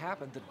about to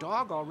happen. The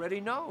dog already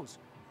knows.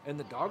 And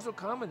the dogs will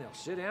come and they'll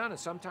sit down, and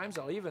sometimes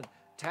they'll even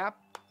tap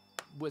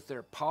with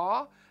their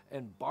paw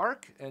and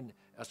bark, and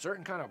a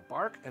certain kind of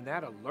bark, and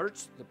that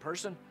alerts the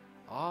person,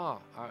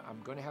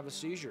 I'm going to have a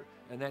seizure.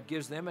 And that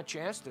gives them a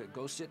chance to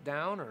go sit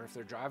down, or if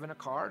they're driving a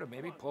car, to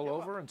maybe pull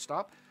over and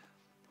stop.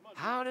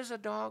 How does a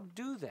dog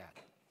do that?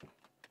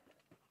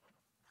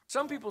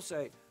 Some people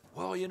say,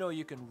 well, you know,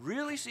 you can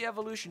really see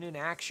evolution in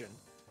action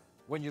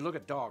when you look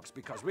at dogs,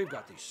 because we've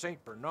got these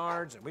St.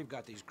 Bernards, and we've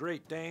got these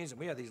Great Danes, and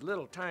we have these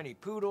little tiny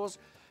poodles,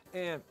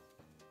 and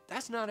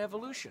that's not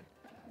evolution.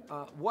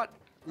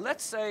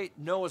 Let's say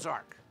Noah's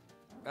Ark,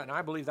 and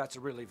I believe that's a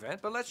real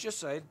event, but let's just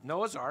say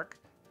Noah's Ark,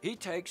 he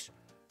takes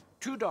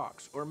 2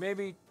 dogs, or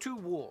maybe 2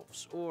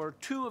 wolves, or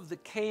 2 of the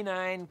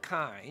canine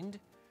kind,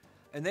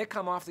 and they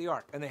come off the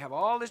ark, and they have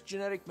all this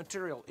genetic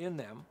material in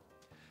them,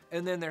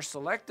 and then they're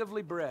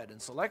selectively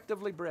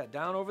bred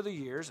down over the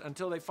years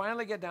until they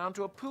finally get down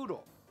to a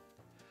poodle.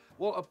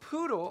 Well, a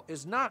poodle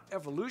is not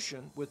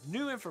evolution with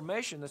new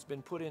information that's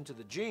been put into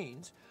the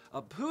genes.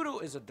 A poodle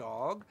is a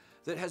dog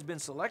that has been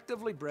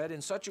selectively bred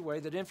in such a way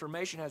that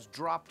information has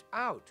dropped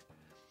out.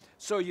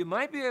 So you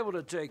might be able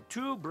to take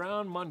 2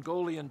 brown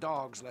Mongolian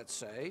dogs, let's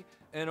say,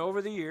 and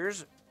over the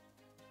years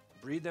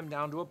breed them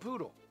down to a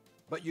poodle.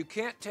 But you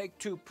can't take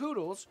 2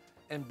 poodles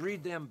and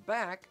breed them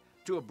back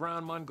to a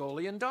brown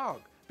Mongolian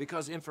dog,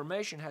 because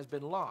information has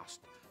been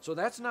lost. So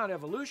that's not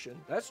evolution,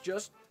 that's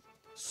just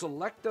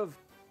selective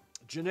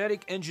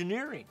genetic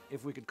engineering,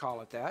 if we could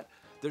call it that.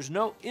 There's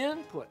no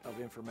input of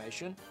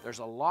information, there's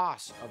a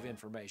loss of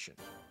information.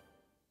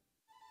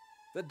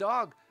 The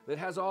dog that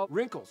has all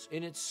wrinkles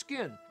in its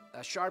skin,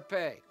 a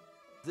Shar-Pei,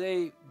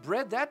 they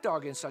bred that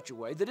dog in such a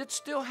way that it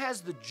still has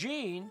the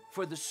gene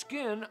for the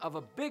skin of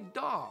a big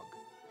dog.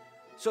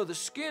 So the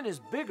skin is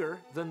bigger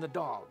than the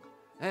dog.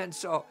 And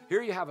so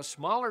here you have a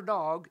smaller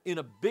dog in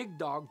a big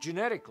dog,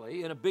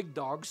 genetically, in a big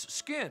dog's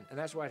skin. And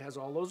that's why it has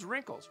all those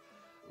wrinkles.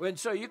 And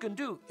so you can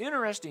do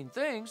interesting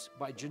things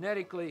by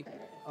genetically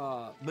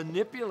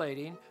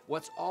manipulating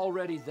what's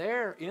already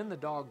there in the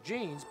dog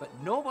genes, but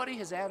nobody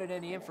has added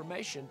any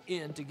information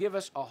in to give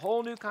us a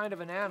whole new kind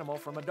of an animal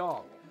from a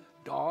dog.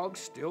 Dogs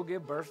still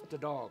give birth to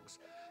dogs.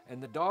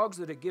 And the dogs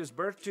that it gives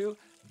birth to,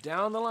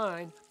 down the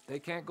line, they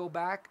can't go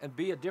back and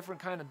be a different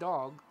kind of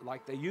dog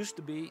like they used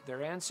to be,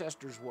 their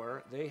ancestors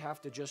were. They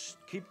have to just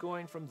keep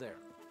going from there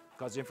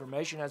because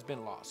information has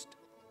been lost.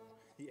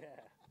 Yeah.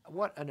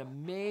 What an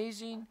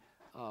amazing,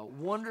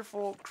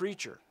 wonderful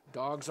creature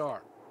dogs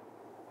are.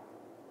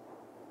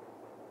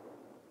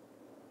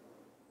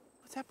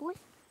 What's that, boy?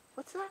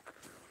 What's that?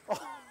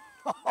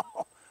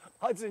 Oh,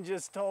 Hudson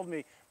just told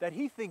me that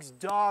he thinks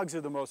dogs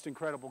are the most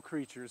incredible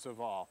creatures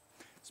of all.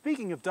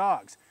 Speaking of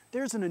dogs,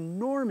 there's an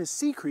enormous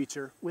sea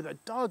creature with a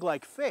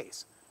dog-like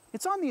face.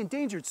 It's on the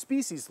endangered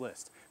species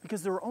list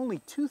because there are only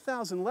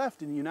 2,000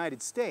 left in the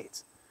United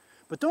States.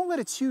 But don't let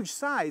its huge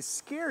size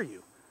scare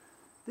you.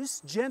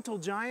 This gentle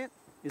giant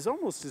is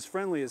almost as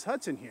friendly as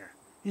Hudson here.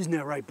 Isn't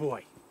that right,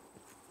 boy?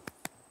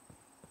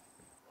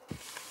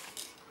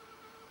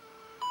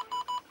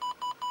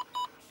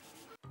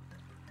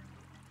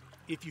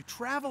 If you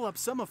travel up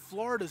some of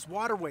Florida's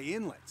waterway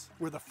inlets,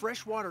 where the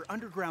freshwater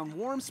underground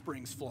warm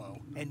springs flow,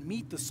 and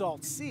meet the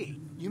salt sea,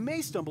 you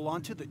may stumble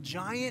onto the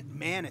giant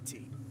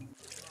manatee.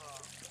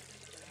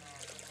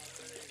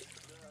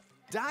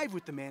 Dive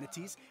with the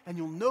manatees, and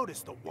you'll notice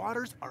the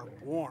waters are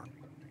warm.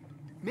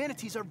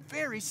 Manatees are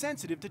very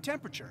sensitive to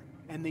temperature,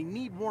 and they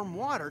need warm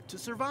water to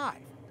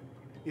survive.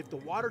 If the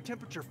water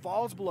temperature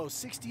falls below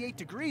 68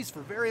 degrees for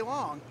very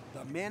long,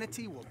 the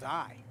manatee will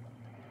die.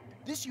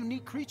 This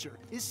unique creature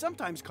is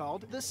sometimes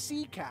called the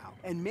sea cow,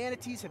 and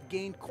manatees have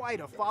gained quite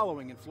a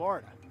following in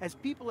Florida, as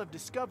people have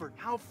discovered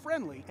how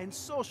friendly and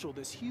social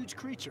this huge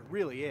creature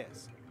really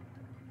is.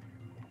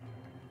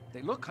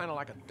 They look kind of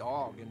like a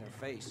dog in their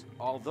face,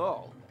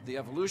 although the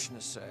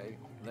evolutionists say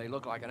they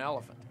look like an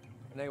elephant.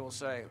 And they will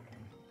say,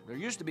 there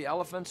used to be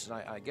elephants, and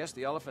I guess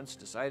the elephants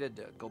decided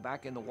to go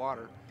back in the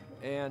water,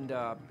 and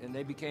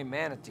they became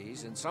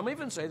manatees. And some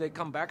even say they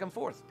come back and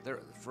forth.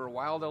 For a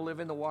while they'll live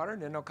in the water,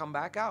 and then they'll come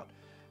back out.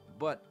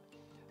 But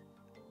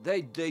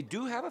they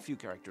do have a few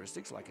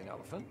characteristics like an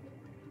elephant.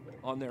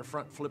 On their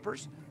front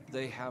flippers,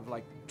 they have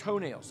like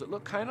toenails that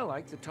look kind of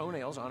like the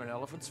toenails on an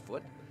elephant's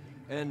foot.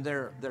 And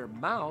their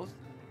mouth,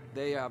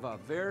 they have a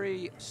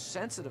very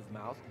sensitive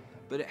mouth,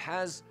 but it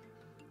has,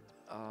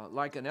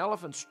 like an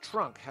elephant's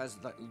trunk, has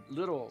the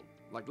little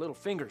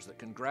fingers that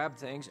can grab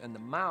things, and the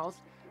mouth,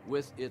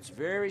 with its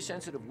very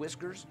sensitive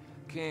whiskers,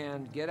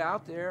 can get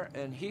out there,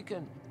 and he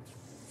can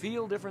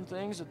feel different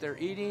things that they're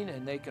eating,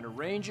 and they can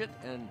arrange it,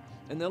 and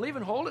they'll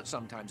even hold it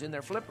sometimes in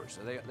their flippers.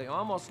 So they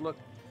almost look,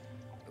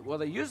 well,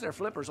 they use their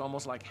flippers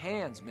almost like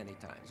hands many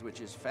times,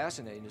 which is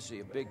fascinating to see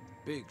a big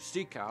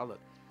sea cow that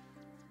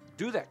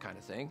do that kind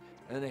of thing.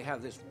 And they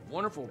have this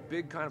wonderful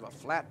big kind of a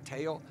flat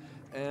tail,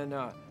 and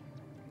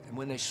And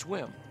when they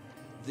swim,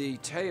 the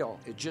tail,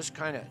 it just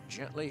kind of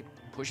gently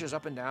pushes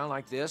up and down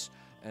like this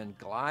and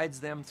glides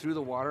them through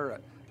the water.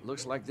 It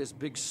looks like this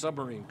big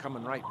submarine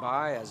coming right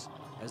by as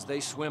they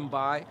swim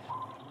by.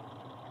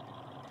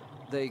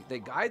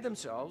 They guide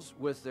themselves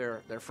with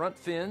their front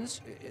fins.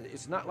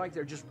 It's not like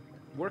they're just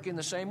working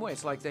the same way.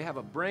 It's like they have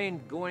a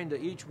brain going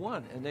to each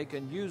one, and they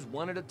can use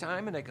one at a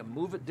time, and they can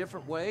move it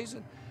different ways,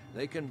 and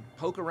they can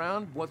poke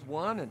around with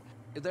one, and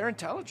they're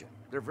intelligent.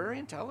 They're very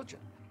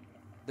intelligent.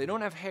 They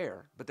don't have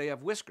hair, but they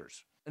have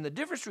whiskers. And the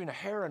difference between a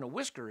hair and a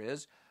whisker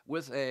is,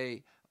 with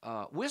a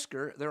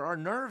whisker, there are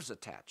nerves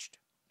attached.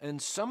 And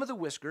some of the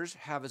whiskers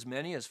have as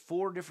many as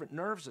 4 different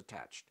nerves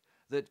attached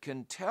that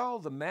can tell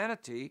the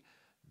manatee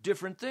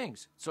different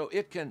things. So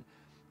it can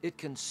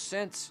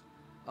sense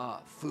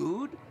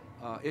food.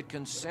 It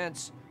can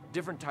sense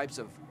different types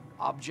of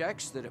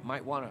objects that it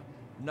might want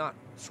to not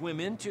swim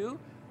into.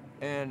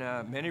 And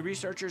many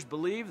researchers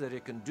believe that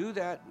it can do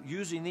that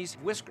using these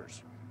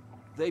whiskers.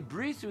 They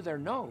breathe through their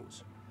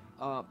nose.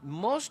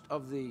 Most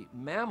of the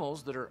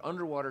mammals that are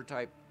underwater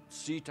type,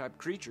 sea-type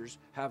creatures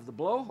have the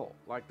blowhole,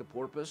 like the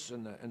porpoise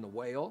and the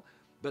whale.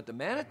 But the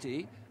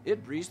manatee,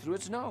 it breathes through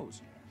its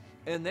nose.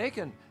 And they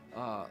can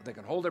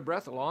hold their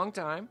breath a long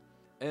time,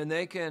 and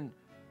they can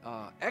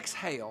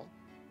exhale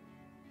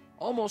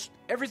almost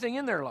everything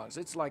in their lungs.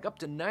 It's like up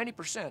to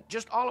 90%,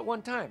 just all at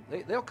one time.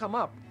 They'll come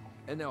up,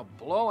 and they'll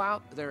blow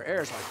out their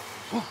air. It's like,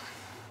 whoosh,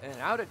 and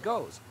out it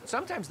goes.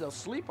 Sometimes they'll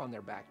sleep on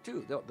their back,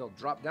 too. They'll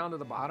drop down to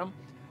the bottom,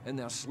 and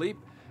they'll sleep,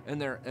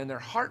 and their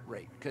heart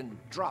rate can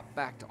drop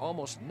back to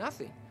almost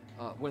nothing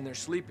when they're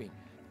sleeping.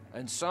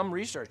 And some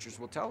researchers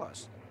will tell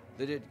us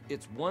that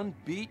it's 1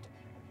 beat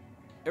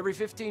every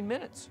 15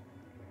 minutes,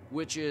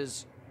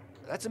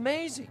 that's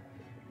amazing.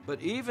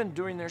 But even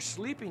during their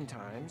sleeping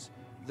times,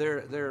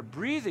 their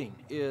breathing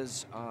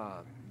is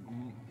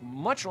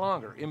much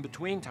longer in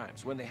between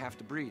times when they have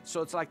to breathe.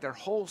 So it's like their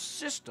whole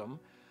system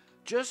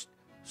just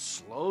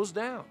slows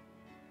down.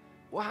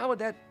 Well, how would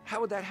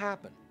that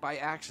happen? By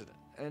accident.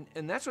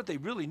 And that's what they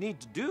really need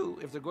to do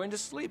if they're going to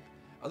sleep.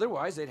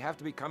 Otherwise, they'd have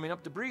to be coming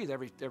up to breathe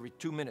every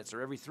 2 minutes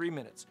or every 3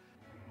 minutes.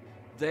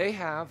 They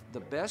have the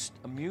best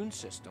immune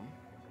system,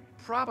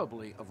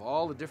 probably, of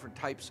all the different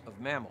types of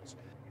mammals.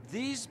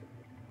 These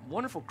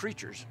wonderful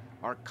creatures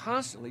are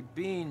constantly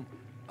being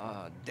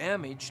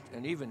damaged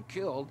and even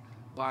killed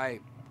by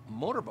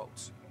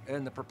motorboats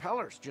and the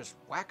propellers just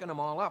whacking them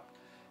all up.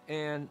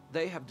 And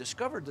they have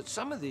discovered that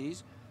some of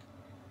these,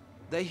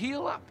 they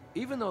heal up,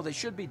 even though they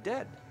should be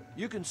dead.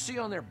 You can see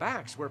on their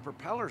backs where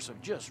propellers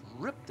have just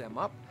ripped them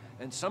up,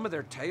 and some of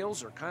their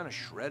tails are kind of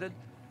shredded.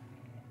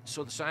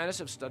 So the scientists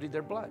have studied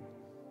their blood.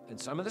 And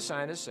some of the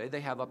scientists say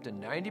they have up to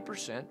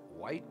 90%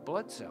 white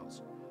blood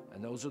cells.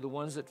 And those are the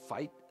ones that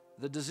fight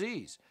the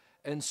disease.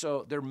 And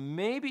so there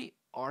maybe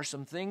are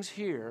some things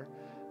here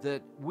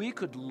that we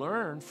could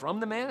learn from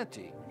the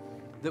manatee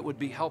that would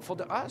be helpful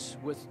to us,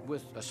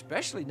 with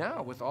especially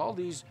now with all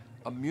these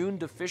immune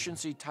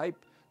deficiency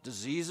type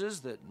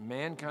diseases that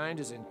mankind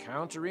is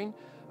encountering.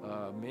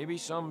 Maybe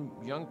some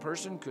young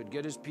person could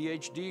get his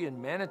PhD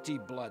in manatee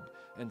blood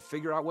and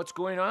figure out what's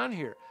going on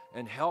here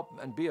and help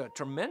and be a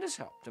tremendous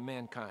help to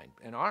mankind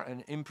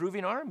and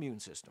improving our immune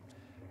systems.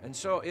 And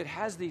so it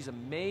has these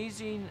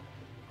amazing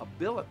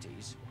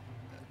abilities.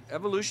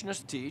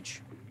 Evolutionists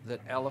teach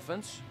that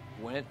elephants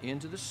went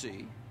into the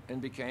sea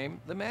and became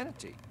the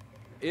manatee.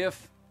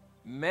 If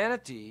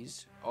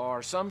manatees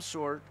are some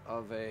sort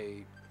of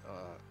an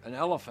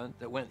elephant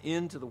that went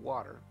into the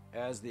water,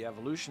 as the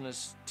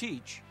evolutionists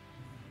teach,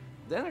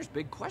 then there's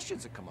big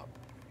questions that come up.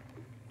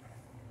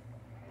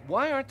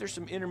 Why aren't there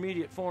some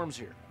intermediate forms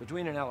here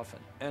between an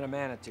elephant and a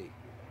manatee?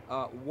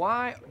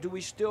 Why do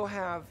we still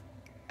have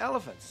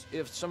elephants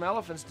if some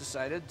elephants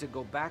decided to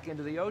go back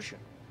into the ocean?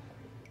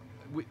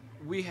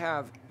 We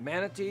have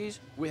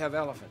manatees, we have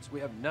elephants. We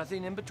have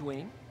nothing in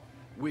between.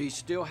 We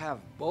still have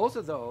both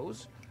of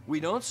those. We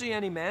don't see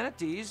any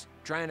manatees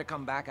trying to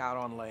come back out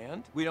on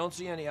land. We don't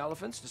see any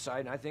elephants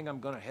deciding, I think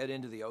I'm going to head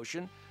into the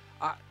ocean.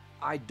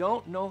 I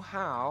don't know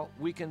how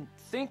we can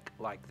think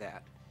like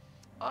that,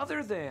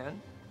 other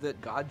than that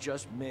God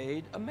just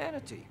made a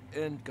manatee,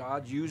 and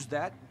God used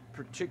that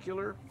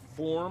particular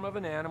form of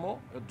an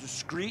animal, a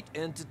discrete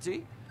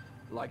entity,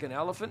 like an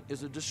elephant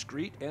is a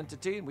discrete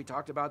entity, and we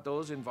talked about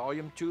those in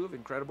Volume 2 of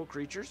Incredible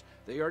Creatures.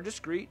 They are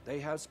discrete. They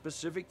have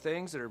specific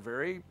things that are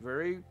very,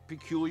 very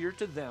peculiar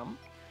to them.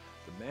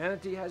 The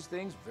manatee has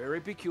things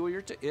very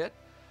peculiar to it,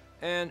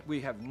 and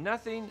we have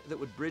nothing that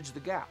would bridge the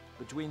gap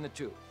between the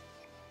two.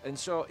 And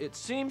so it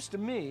seems to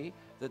me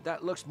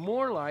that looks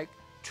more like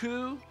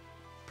two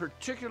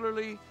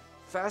particularly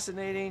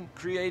fascinating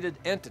created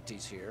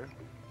entities here,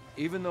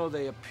 even though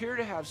they appear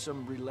to have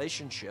some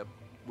relationship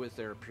with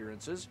their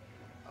appearances.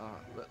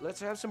 Let's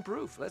have some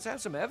proof. Let's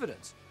have some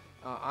evidence.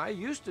 I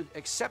used to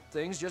accept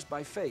things just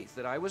by faith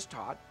that I was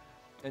taught,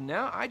 and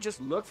now I just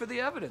look for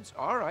the evidence.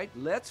 All right,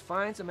 let's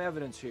find some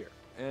evidence here.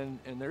 And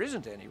there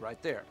isn't any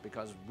right there,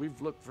 because we've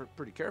looked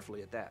pretty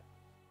carefully at that.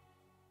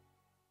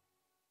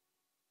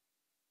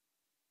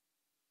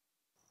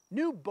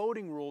 New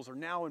boating rules are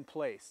now in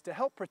place to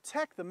help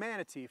protect the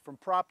manatee from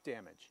prop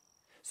damage.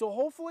 So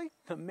hopefully,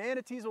 the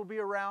manatees will be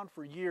around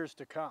for years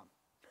to come.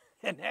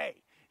 And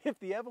hey, if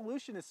the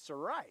evolutionists are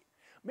right,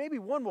 maybe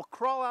one will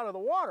crawl out of the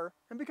water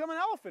and become an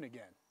elephant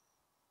again.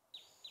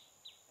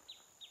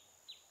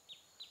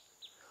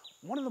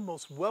 One of the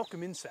most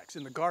welcome insects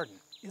in the garden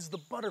is the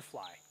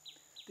butterfly.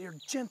 They are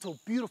gentle,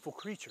 beautiful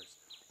creatures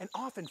and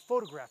often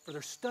photographed for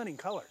their stunning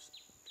colors.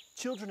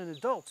 Children and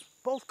adults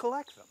both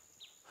collect them.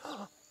 Nice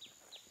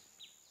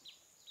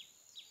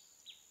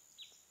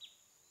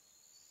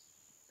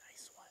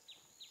one.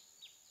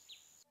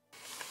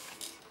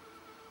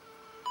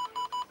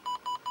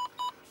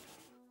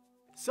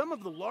 Some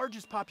of the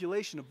largest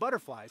population of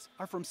butterflies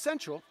are from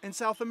Central and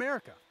South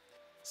America.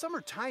 Some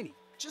are tiny,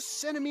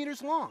 just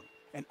centimeters long,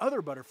 and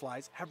other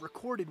butterflies have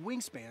recorded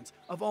wingspans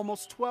of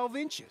almost 12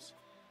 inches.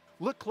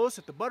 Look close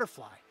at the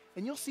butterfly,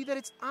 and you'll see that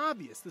it's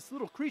obvious this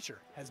little creature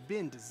has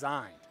been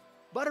designed.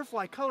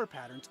 Butterfly color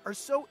patterns are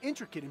so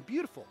intricate and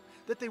beautiful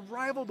that they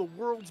rival the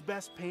world's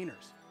best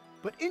painters.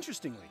 But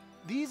interestingly,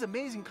 these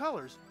amazing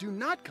colors do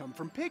not come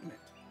from pigment.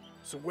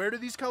 So where do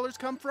these colors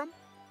come from?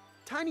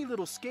 Tiny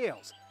little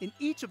scales in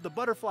each of the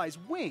butterfly's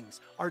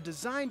wings are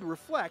designed to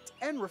reflect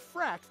and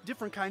refract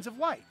different kinds of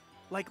light.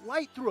 Like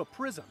light through a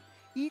prism,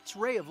 each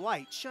ray of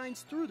light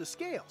shines through the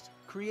scales,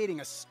 creating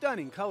a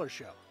stunning color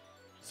show.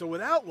 So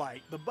without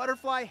light, the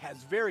butterfly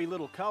has very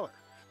little color.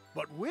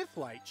 But with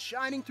light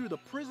shining through the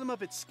prism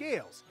of its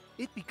scales,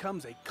 it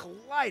becomes a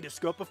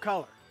kaleidoscope of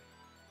color.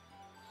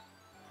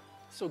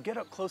 So get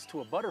up close to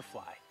a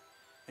butterfly,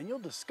 and you'll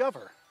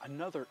discover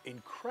another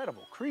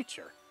incredible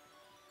creature.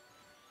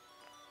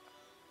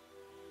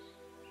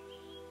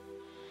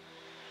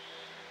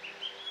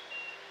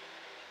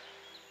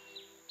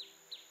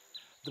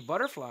 The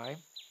butterfly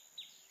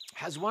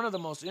has one of the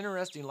most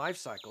interesting life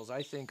cycles,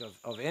 I think,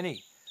 of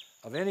any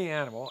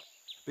animal,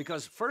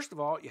 because first of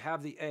all, you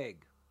have the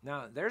egg.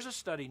 Now, there's a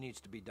study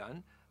needs to be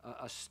done,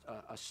 a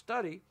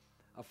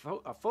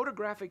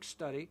photographic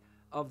study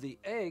of the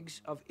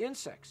eggs of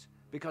insects,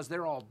 because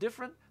they're all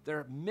different. There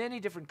are many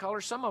different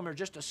colors. Some of them are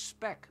just a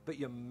speck, but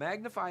you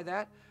magnify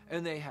that,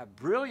 and they have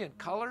brilliant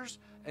colors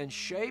and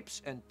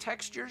shapes and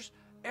textures.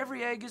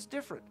 Every egg is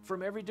different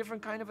from every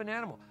different kind of an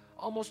animal.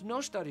 Almost no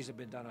studies have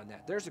been done on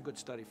that. There's a good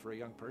study for a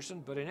young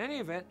person, but in any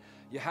event,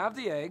 you have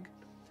the egg,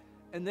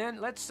 and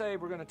then let's say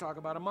we're going to talk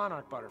about a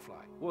monarch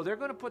butterfly. Well, they're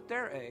going to put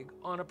their egg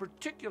on a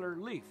particular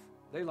leaf.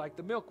 They like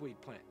the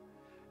milkweed plant.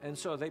 And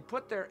so they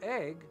put their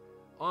egg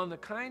on the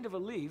kind of a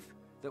leaf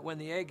that when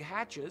the egg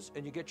hatches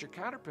and you get your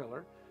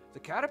caterpillar, the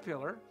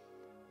caterpillar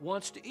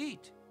wants to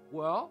eat.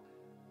 Well,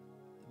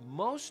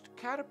 most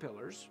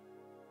caterpillars,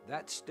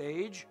 that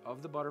stage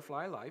of the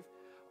butterfly life,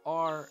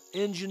 are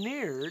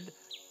engineered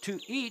to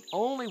eat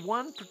only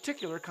one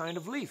particular kind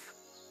of leaf.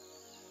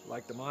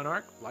 Like the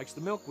monarch likes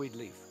the milkweed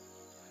leaf.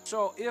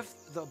 So if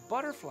the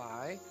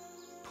butterfly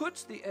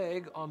puts the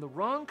egg on the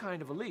wrong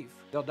kind of a leaf,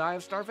 they'll die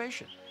of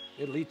starvation.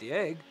 It'll eat the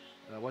egg,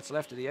 what's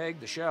left of the egg,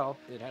 the shell.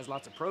 It has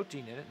lots of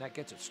protein in it, and that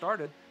gets it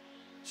started.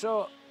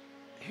 So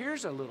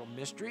here's a little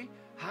mystery.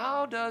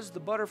 How does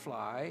the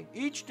butterfly,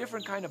 each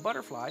different kind of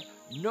butterfly,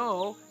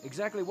 know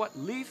exactly what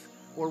leaf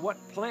or what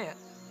plant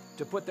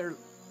to put their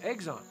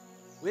eggs on?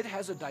 It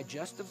has a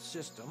digestive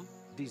system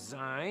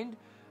designed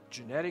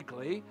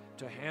genetically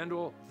to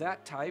handle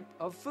that type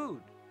of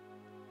food.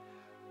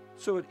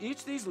 So it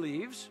eats these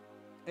leaves,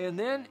 and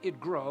then it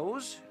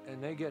grows,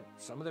 and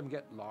some of them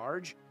get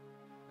large,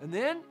 and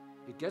then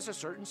it gets a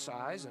certain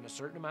size and a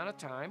certain amount of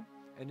time,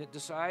 and it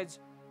decides,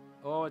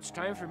 oh, it's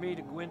time for me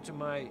to go into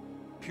my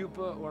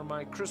pupa or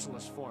my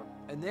chrysalis form.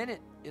 And then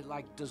it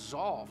like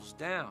dissolves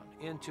down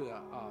into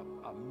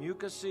a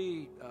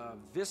mucousy,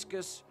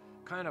 viscous,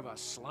 kind of a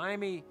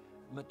slimy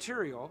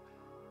material.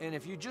 And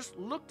if you just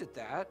looked at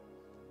that,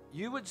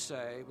 you would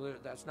say, well,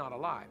 that's not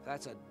alive.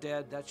 That's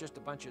just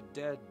a bunch of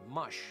dead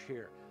mush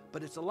here.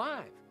 But it's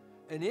alive.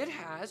 And it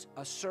has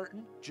a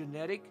certain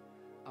genetic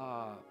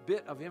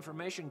bit of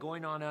information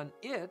going on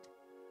it,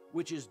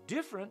 which is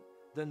different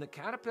than the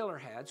caterpillar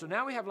had. So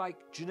now we have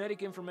like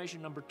genetic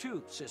information number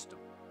 2 system.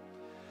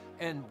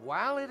 And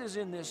while it is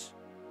in this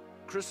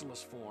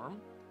chrysalis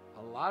form,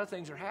 a lot of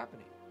things are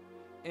happening.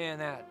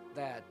 And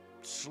that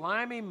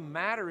slimy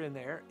matter in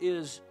there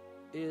is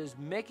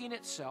making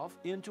itself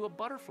into a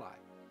butterfly.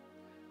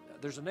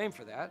 There's a name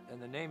for that, and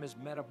the name is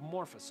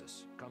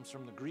metamorphosis. It comes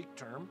from the Greek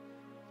term.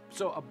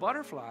 So a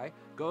butterfly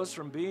goes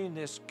from being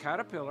this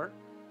caterpillar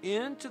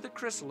into the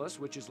chrysalis,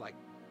 which is like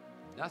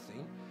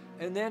nothing,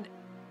 and then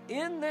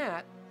in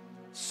that,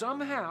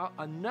 somehow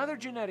another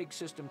genetic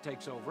system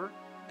takes over,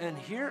 and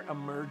here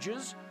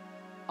emerges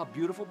a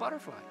beautiful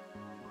butterfly.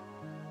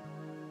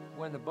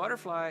 When the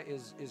butterfly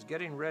is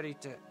getting ready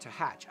to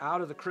hatch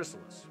out of the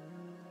chrysalis,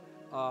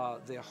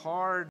 the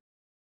hard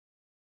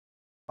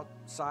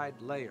outside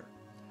layer,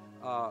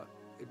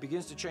 it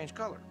begins to change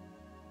color.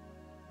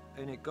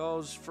 And it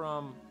goes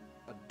from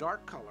a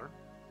dark color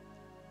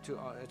to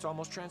it's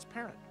almost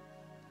transparent.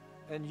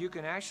 And you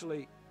can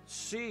actually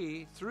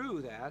see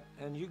through that,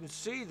 and you can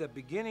see the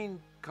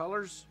beginning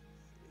colors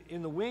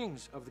in the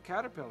wings of the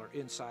caterpillar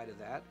inside of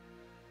that.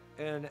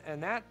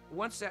 And that,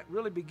 once that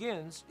really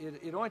begins,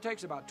 it only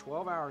takes about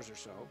 12 hours or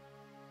so.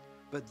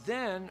 But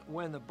then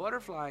when the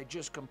butterfly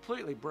just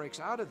completely breaks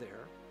out of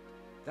there,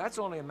 that's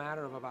only a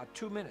matter of about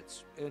 2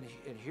 minutes. And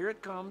here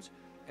it comes,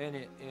 and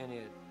it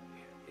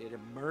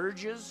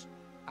emerges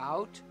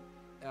out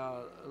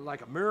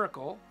like a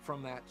miracle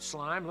from that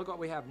slime. Look what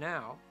we have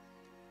now.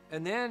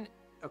 And then,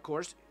 of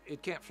course,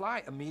 it can't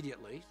fly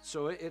immediately,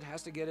 so it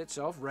has to get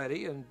itself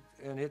ready, and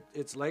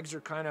its legs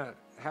are kind of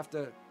have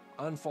to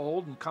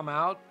unfold and come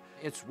out.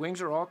 Its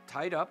wings are all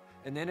tied up,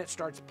 and then it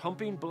starts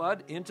pumping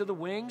blood into the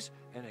wings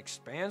and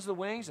expands the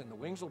wings, and the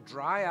wings will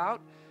dry out.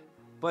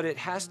 But it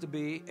has to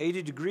be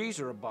 80 degrees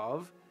or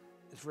above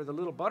for the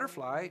little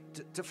butterfly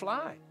to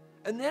fly.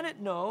 And then it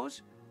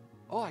knows,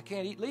 oh, I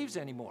can't eat leaves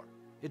anymore.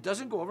 It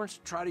doesn't go over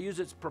and try to use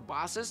its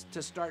proboscis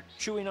to start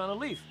chewing on a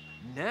leaf.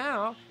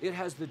 Now it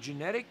has the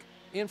genetic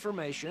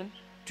information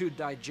to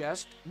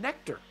digest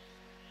nectar.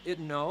 It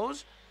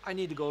knows I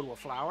need to go to a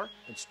flower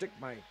and stick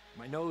my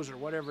nose or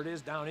whatever it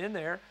is down in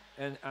there,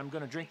 and I'm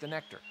going to drink the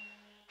nectar.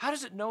 How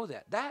does it know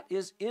that? That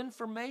is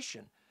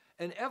information.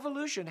 And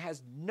evolution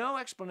has no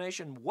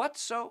explanation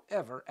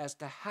whatsoever as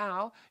to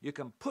how you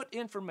can put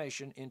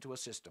information into a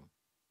system.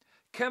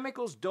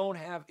 Chemicals don't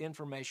have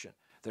information.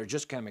 They're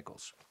just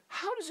chemicals.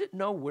 How does it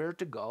know where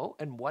to go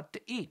and what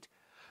to eat?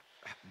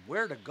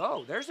 Where to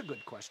go? There's a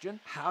good question.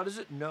 How does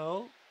it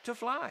know to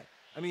fly?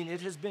 I mean,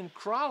 it has been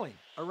crawling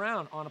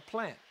around on a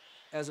plant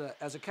as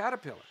a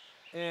caterpillar,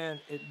 and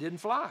it didn't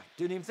fly,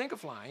 didn't even think of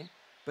flying,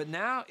 but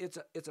now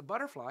it's a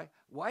butterfly.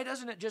 Why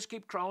doesn't it just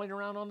keep crawling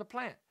around on the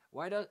plant?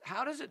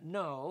 How does it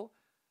know,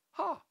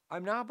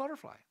 I'm now a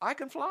butterfly, I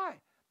can fly,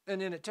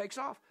 and then it takes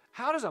off?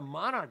 How does a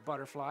monarch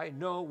butterfly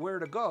know where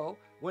to go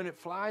when it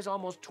flies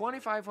almost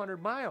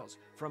 2,500 miles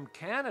from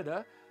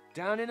Canada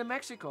down into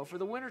Mexico for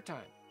the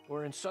wintertime,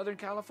 or in Southern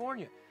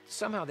California?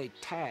 Somehow they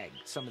tag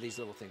some of these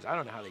little things. I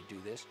don't know how they do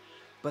this,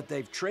 but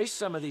they've traced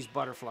some of these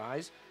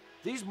butterflies.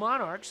 These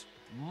monarchs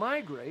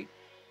migrate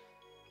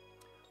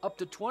up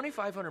to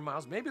 2,500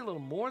 miles, maybe a little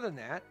more than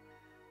that.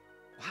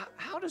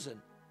 How does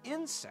an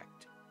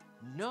insect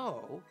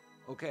know,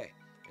 okay,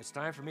 it's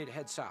time for me to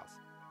head south?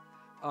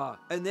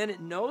 And then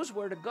it knows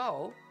where to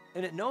go,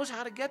 and it knows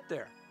how to get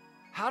there.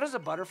 How does a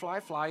butterfly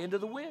fly into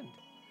the wind?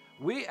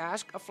 We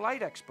ask a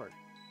flight expert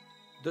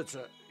that's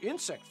an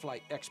insect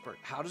flight expert.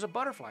 How does a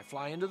butterfly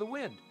fly into the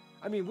wind?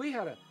 I mean, we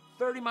had a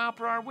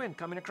 30-mile-per-hour wind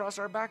coming across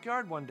our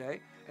backyard one day,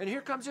 and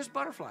here comes this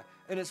butterfly,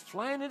 and it's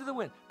flying into the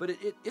wind, but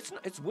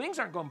its wings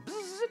aren't going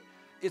bzzz.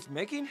 It's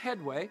making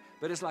headway,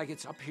 but it's like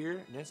it's up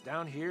here, and it's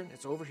down here, and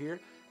it's over here.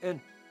 And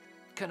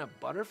can a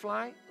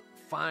butterfly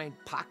find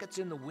pockets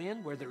in the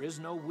wind where there is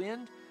no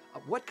wind?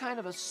 What kind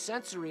of a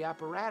sensory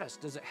apparatus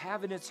does it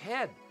have in its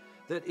head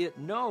that it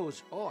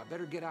knows, oh, I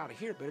better get out of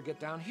here, better get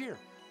down here?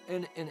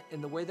 And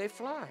the way they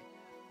fly.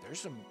 There's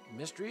some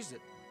mysteries that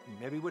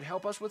maybe would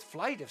help us with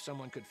flight if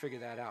someone could figure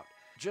that out.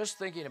 Just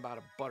thinking about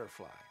a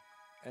butterfly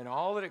and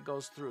all that it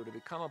goes through to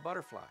become a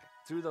butterfly,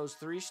 through those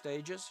 3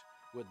 stages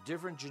with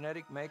different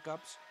genetic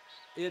makeups,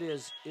 it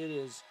is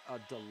a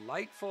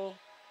delightful,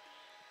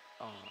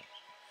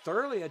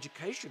 thoroughly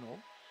educational,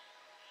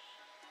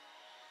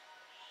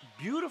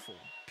 beautiful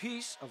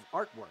piece of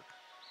artwork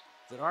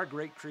that our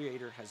great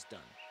Creator has done.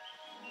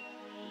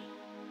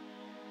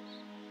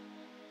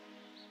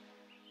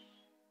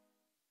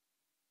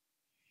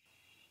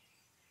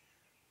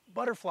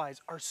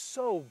 Butterflies are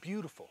so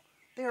beautiful.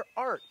 They are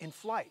art in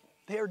flight.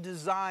 They are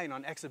design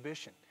on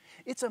exhibition.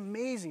 It's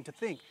amazing to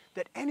think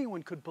that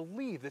anyone could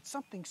believe that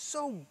something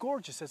so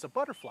gorgeous as a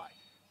butterfly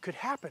could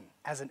happen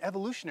as an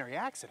evolutionary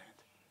accident.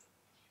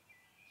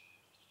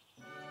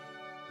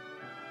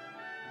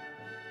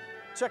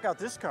 Check out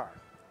this car.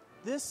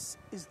 This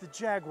is the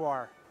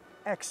Jaguar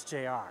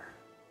XJR.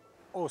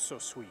 Oh, so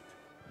sweet.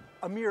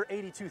 A mere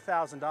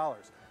 $82,000,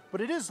 but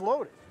it is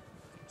loaded.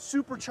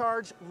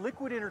 Supercharged,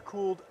 liquid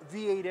intercooled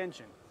V8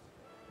 engine.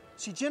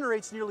 She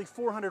generates nearly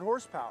 400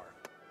 horsepower.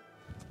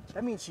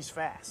 That means she's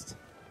fast.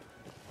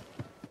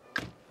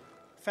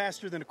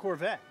 Faster than a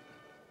Corvette.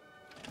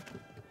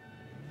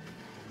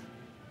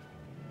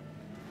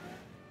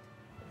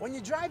 When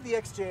you drive the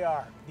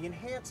XJR, the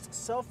enhanced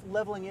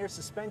self-leveling air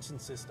suspension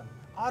system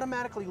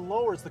automatically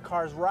lowers the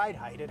car's ride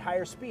height at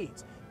higher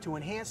speeds to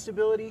enhance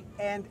stability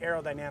and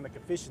aerodynamic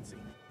efficiency,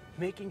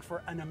 making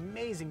for an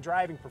amazing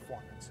driving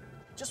performance.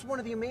 Just one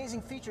of the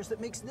amazing features that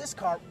makes this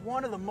car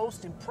one of the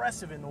most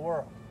impressive in the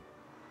world.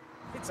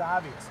 It's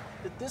obvious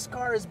that this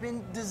car has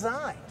been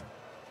designed,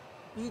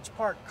 each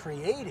part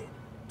created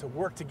to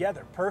work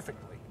together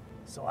perfectly,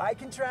 so I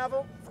can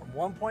travel from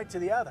one point to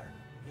the other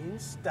in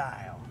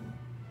style.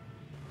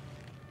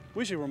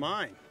 Wish it were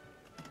mine.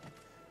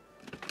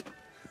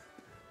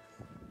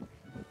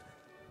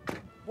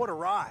 What a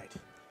ride.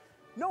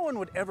 No one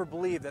would ever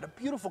believe that a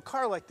beautiful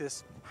car like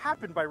this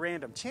happened by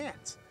random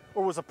chance,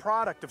 or was a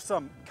product of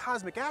some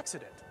cosmic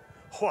accident.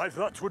 Why,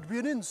 that would be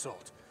an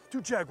insult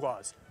to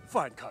Jaguar's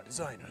fine car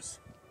designers.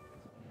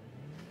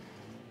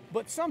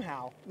 But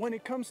somehow, when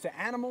it comes to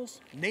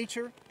animals,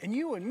 nature, and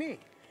you and me,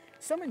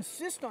 Some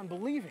insist on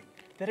believing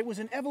that it was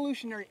an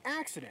evolutionary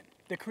accident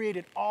that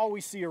created all we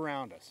see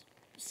around us.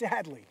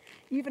 Sadly,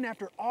 even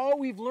after all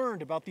we've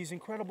learned about these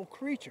incredible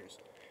creatures,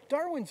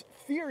 Darwin's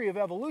theory of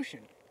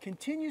evolution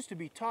continues to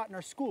be taught in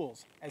our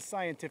schools as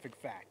scientific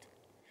fact.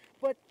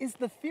 But is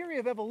the theory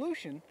of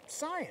evolution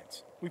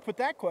science? We put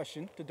that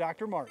question to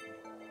Dr. Martin.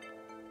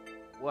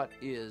 What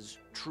is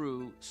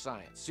true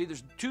science? See,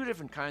 there's two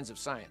different kinds of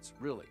science,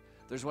 really.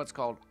 There's what's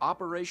called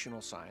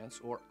operational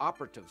science or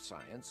operative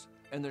science,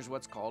 and there's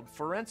what's called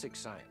forensic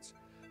science.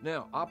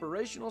 Now,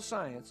 operational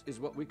science is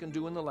what we can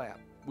do in the lab.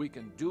 We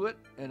can do it,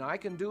 and I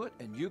can do it,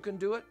 and you can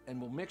do it, and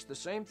we'll mix the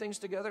same things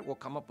together. We'll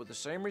come up with the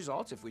same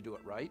results if we do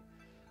it right.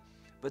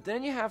 But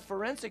then you have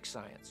forensic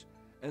science,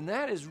 and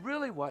that is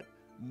really what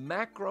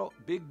macro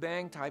Big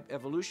Bang type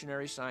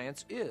evolutionary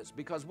science is.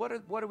 Because what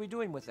are we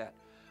doing with that?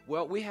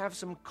 Well, we have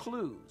some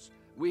clues.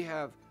 We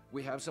have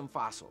some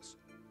fossils.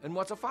 And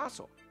what's a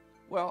fossil?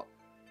 Well,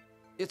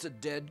 it's a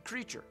dead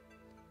creature.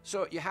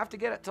 So you have to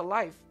get it to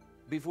life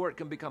before it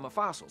can become a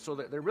fossil. So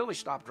that they're really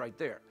stopped right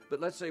there.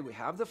 But let's say we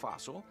have the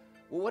fossil.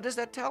 Well, what does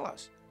that tell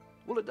us?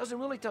 Well, it doesn't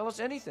really tell us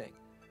anything,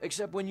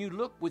 except when you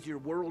look with your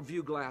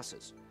worldview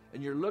glasses,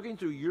 and you're looking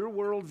through your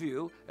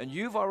worldview, and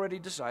you've already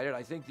decided,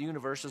 I think the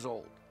universe is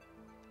old.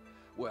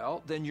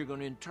 Well, then you're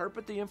going to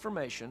interpret the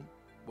information,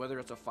 whether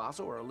it's a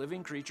fossil or a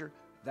living creature,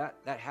 that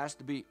has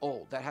to be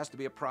old. That has to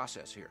be a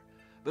process here.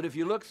 But if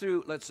you look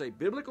through, let's say,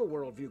 biblical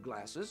worldview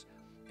glasses,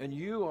 and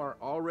you are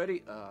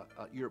already,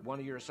 one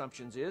of your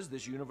assumptions is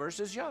this universe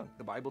is young.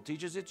 The Bible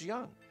teaches it's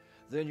young.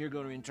 Then you're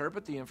going to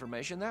interpret the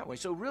information that way.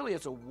 So really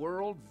it's a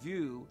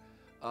worldview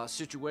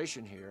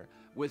situation here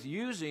with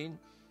using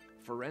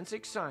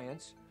forensic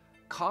science,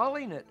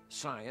 calling it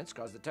science,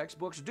 because the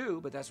textbooks do,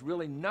 but that's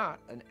really not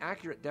an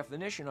accurate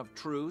definition of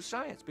true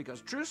science,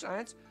 because true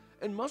science,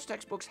 and most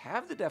textbooks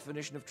have the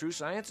definition of true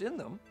science in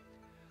them.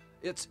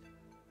 It's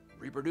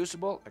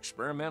reproducible,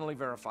 experimentally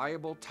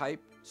verifiable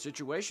type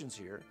situations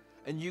here,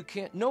 and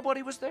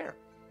nobody was there.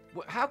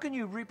 How can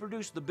you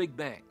reproduce the Big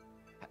Bang?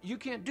 You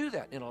can't do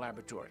that in a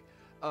laboratory.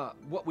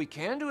 What we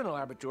can do in a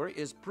laboratory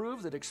is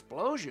prove that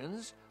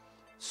explosions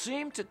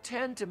seem to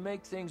tend to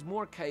make things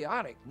more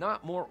chaotic,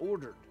 not more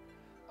ordered.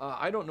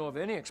 I don't know of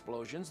any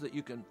explosions that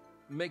you can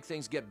make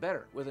things get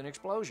better with an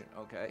explosion,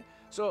 okay?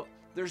 So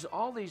there's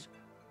all these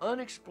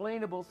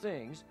unexplainable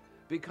things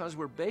because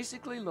we're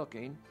basically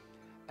looking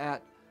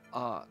at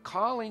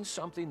calling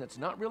something that's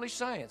not really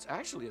science.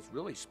 Actually, it's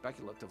really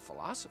speculative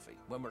philosophy.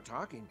 When we're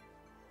talking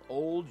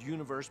old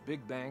universe,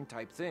 Big Bang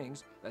type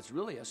things, that's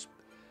really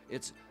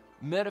it's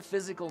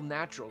metaphysical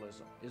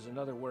naturalism is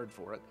another word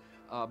for it.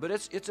 But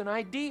it's an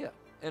idea,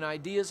 and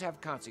ideas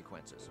have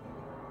consequences.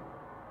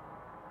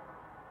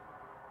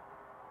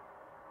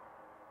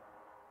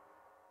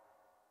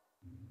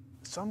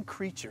 Some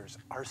creatures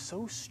are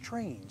so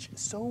strange,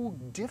 so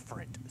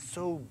different,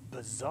 so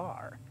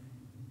bizarre.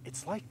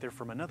 It's like they're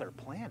from another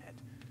planet.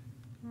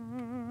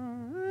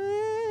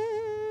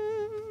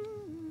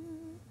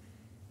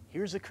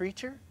 Here's a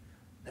creature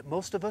that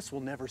most of us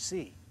will never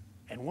see.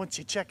 And once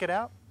you check it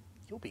out,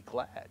 you'll be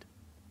glad.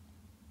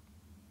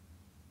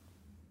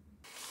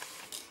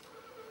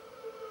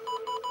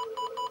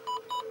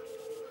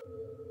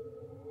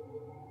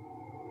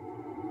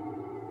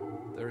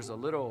 There's a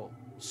little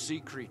sea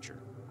creature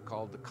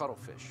called the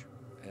cuttlefish,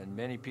 and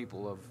many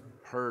people have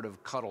heard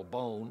of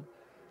cuttlebone,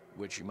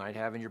 which you might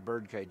have in your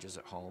bird cages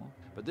at home.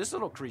 But this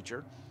little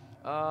creature,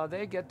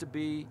 they get to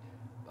be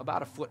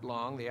about a foot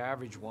long, the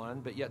average one,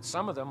 but yet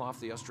some of them off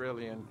the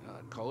Australian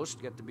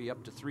coast get to be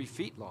up to 3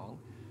 feet long.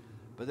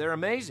 But they're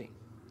amazing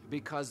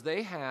because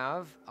they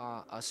have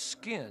a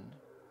skin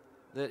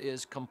that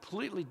is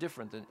completely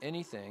different than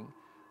anything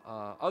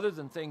other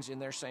than things in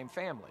their same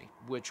family,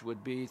 which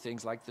would be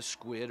things like the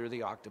squid or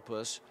the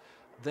octopus.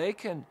 They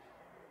can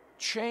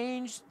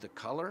change the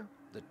color,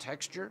 the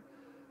texture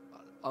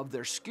of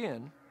their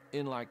skin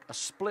in like a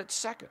split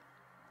second.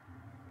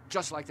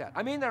 Just like that.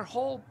 I mean, their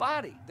whole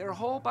body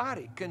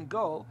can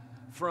go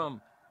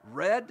from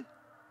red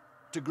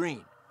to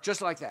green,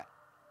 just like that.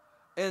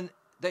 And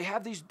they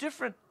have these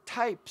different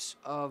types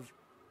of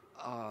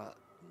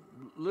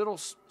little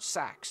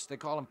sacs. They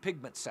call them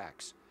pigment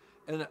sacs,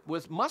 and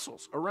with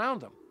muscles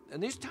around them.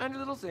 And these tiny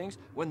little things,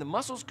 when the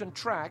muscles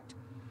contract,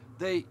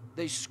 they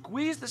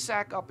squeeze the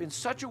sac up in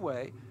such a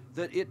way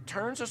that it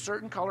turns a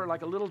certain color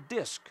like a little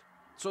disc.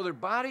 So their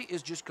body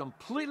is just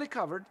completely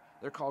covered.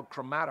 They're called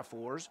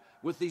chromatophores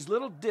with these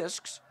little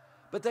discs,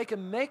 but they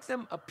can make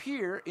them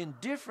appear in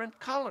different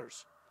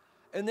colors.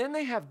 And then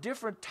they have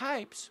different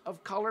types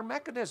of color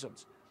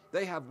mechanisms.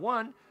 They have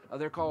one,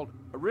 they're called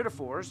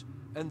iridophores,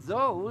 and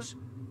those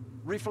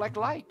reflect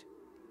light.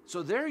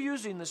 So they're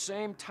using the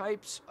same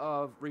types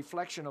of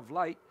reflection of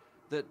light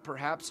that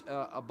perhaps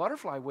a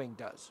butterfly wing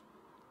does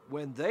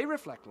when they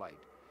reflect light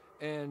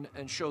and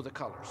show the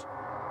colors.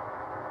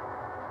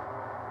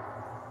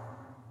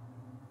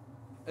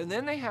 And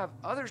then they have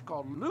others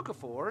called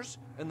leucophores,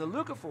 and the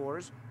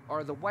leucophores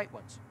are the white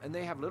ones, and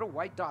they have little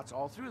white dots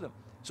all through them.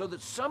 So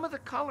that some of the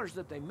colors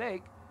that they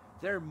make,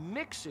 they're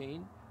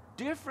mixing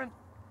different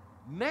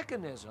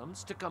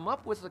mechanisms to come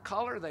up with the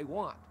color they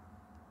want.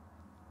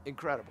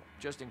 Incredible,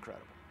 just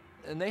incredible.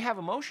 And they have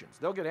emotions.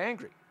 They'll get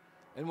angry.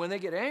 And when they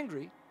get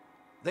angry,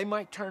 they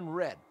might turn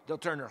red. They'll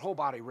turn their whole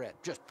body red,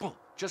 just boom,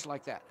 just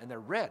like that, and they're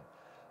red.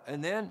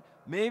 And then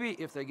maybe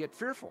if they get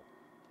fearful,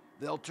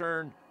 they'll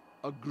turn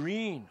a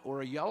green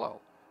or a yellow,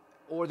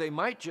 or they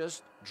might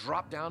just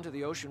drop down to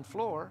the ocean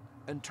floor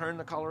and turn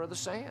the color of the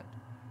sand.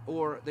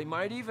 Or they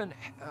might even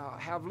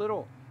have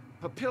little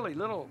papillae,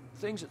 little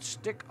things that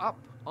stick up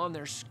on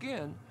their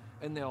skin,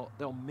 and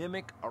they'll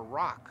mimic a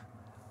rock.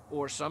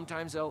 Or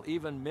sometimes they'll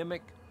even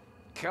mimic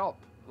kelp,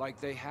 like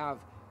they have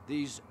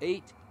these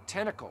 8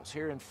 tentacles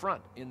here in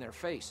front in their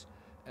face,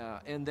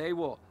 and they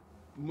will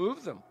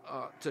move them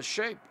to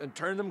shape and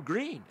turn them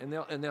green,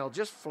 and they'll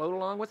just float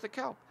along with the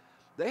kelp.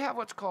 They have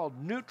what's called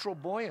neutral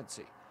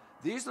buoyancy.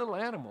 These little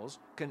animals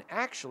can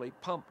actually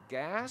pump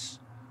gas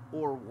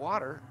or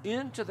water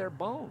into their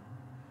bone.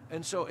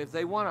 And so if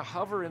they want to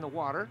hover in the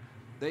water,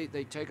 they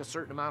take a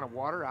certain amount of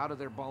water out of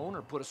their bone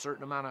or put a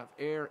certain amount of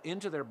air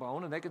into their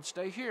bone, and they can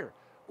stay here.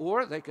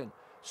 Or they can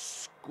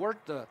squirt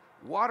the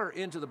water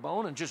into the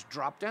bone and just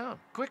drop down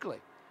quickly.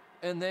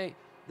 And they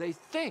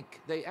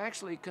think, they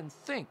actually can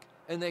think,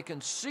 and they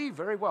can see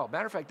very well.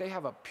 Matter of fact, they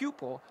have a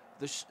pupil.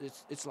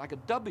 It's like a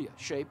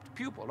W-shaped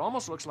pupil. It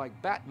almost looks like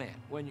Batman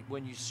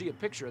when you see a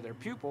picture of their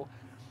pupil.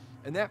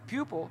 And that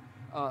pupil,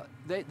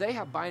 they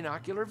have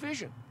binocular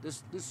vision,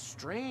 this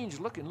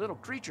strange-looking little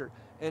creature,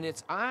 and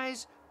its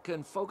eyes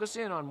can focus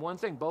in on one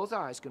thing. Both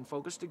eyes can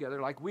focus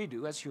together like we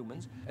do as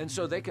humans, and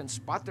so they can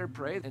spot their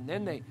prey, and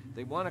then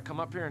they want to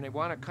come up here and they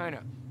want to kind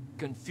of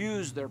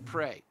confuse their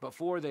prey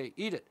before they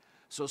eat it.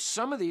 So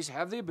some of these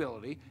have the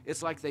ability,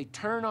 it's like they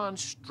turn on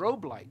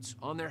strobe lights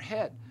on their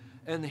head,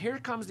 and here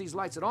comes these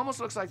lights. It almost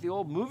looks like the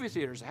old movie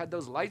theaters that had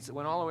those lights that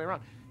went all the way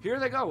around. Here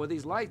they go with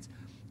these lights,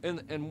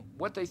 and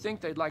what they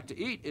think they'd like to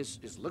eat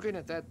is looking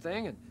at that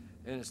thing, and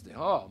it's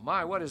oh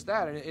my, what is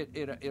that? And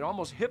it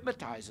almost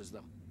hypnotizes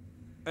them.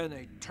 And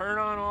they turn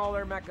on all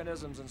their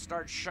mechanisms and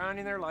start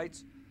shining their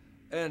lights.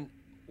 And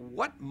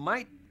what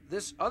might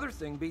this other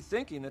thing be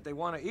thinking that they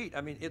want to eat?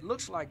 I mean, it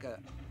looks like a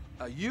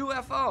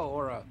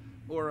UFO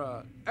or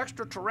a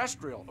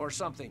extraterrestrial or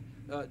something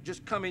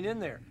just coming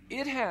in there.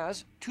 It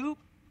has 2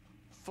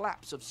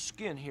 flaps of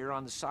skin here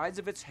on the sides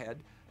of its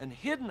head, and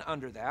hidden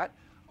under that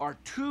are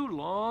 2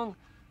 long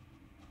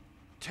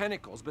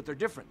tentacles, but they're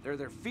different. They're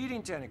their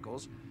feeding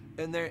tentacles,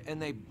 and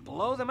they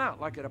blow them out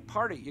like at a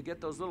party. You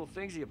get those little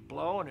things you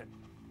blow and it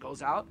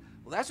goes out.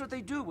 Well, that's what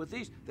they do with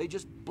these. They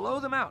just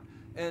blow them out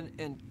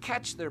and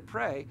catch their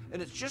prey,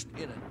 and it's just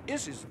in an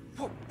instant,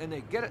 whoop, and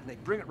they get it and they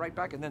bring it right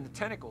back, and then the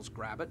tentacles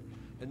grab it,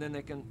 and then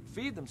they can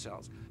feed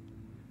themselves.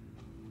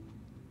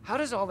 How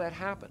does all that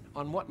happen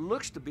on what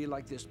looks to be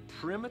like this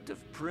primitive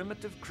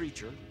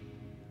creature?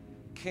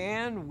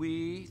 Can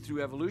we,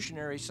 through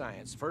evolutionary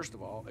science, first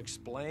of all,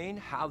 explain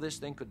how this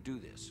thing could do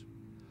this?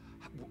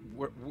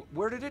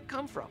 Where did it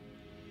come from?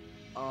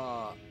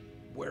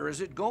 Where is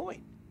it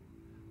going?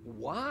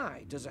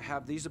 Why does it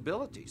have these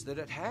abilities that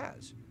it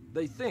has?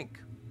 They think,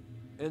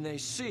 and they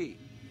see,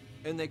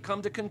 and they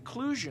come to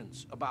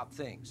conclusions about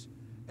things,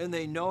 and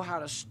they know how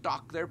to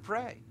stalk their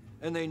prey,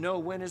 and they know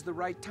when is the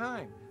right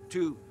time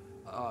to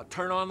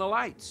turn on the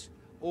lights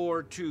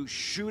or to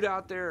shoot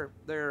out their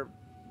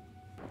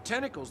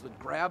tentacles that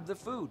grab the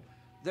food.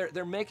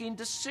 They're making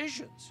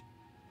decisions.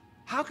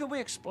 How can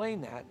we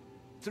explain that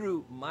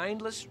through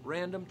mindless,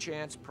 random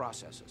chance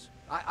processes?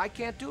 I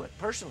can't do it.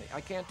 Personally,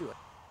 I can't do it.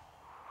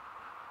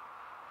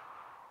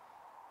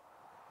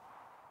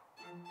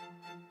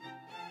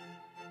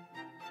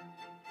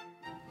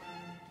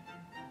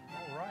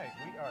 All right,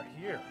 we are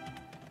here.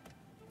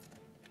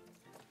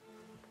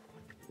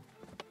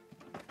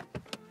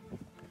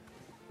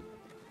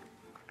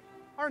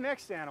 Our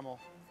next animal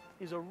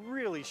is a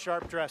really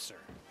sharp dresser.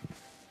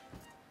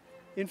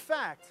 In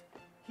fact,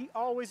 he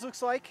always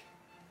looks like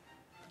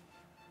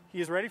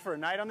he is ready for a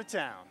night on the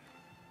town.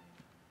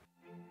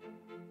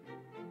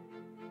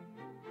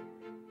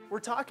 We're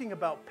talking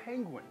about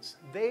penguins.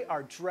 They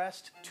are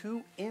dressed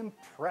to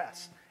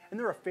impress, and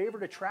they're a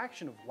favorite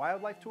attraction of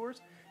wildlife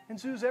tours and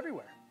zoos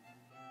everywhere.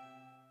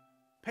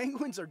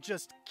 Penguins are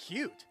just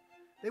cute.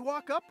 They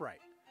walk upright,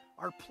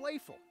 are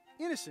playful,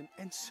 innocent,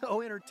 and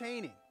so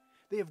entertaining.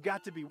 They have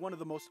got to be one of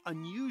the most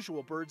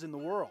unusual birds in the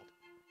world.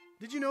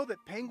 Did you know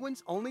that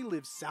penguins only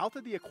live south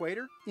of the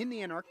equator in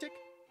the Antarctic?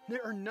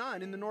 There are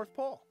none in the North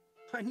Pole.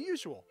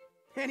 Unusual.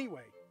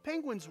 Anyway,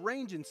 penguins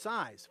range in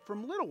size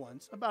from little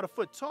ones about a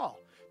foot tall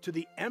to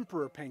the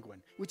emperor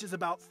penguin, which is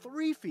about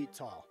 3 feet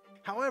tall.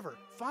 However,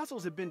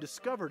 fossils have been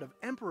discovered of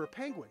emperor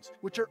penguins,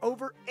 which are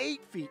over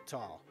 8 feet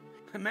tall.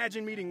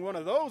 Imagine meeting one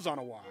of those on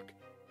a walk.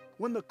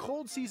 When the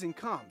cold season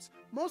comes,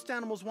 most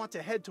animals want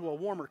to head to a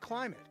warmer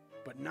climate.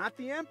 But not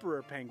the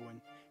emperor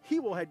penguin. He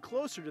will head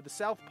closer to the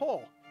South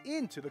Pole,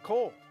 into the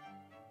cold.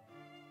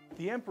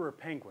 The emperor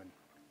penguin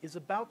is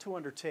about to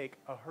undertake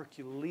a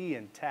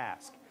Herculean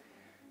task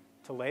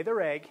to lay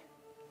their egg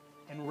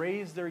and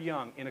raise their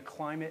young in a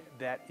climate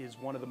that is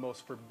one of the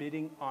most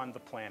forbidding on the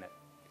planet.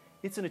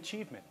 It's an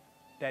achievement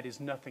that is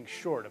nothing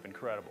short of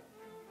incredible.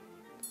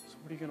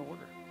 What are you going to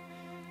order?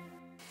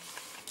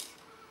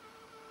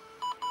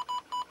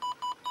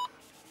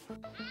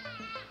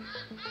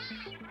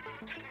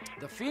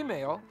 The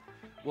female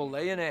will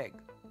lay an egg,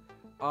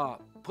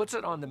 puts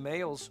it on the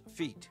male's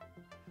feet,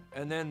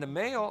 and then the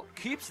male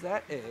keeps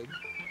that egg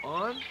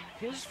on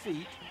his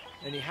feet,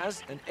 and he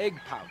has an egg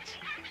pouch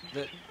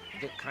that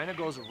kind of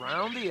goes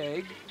around the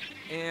egg,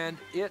 and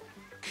it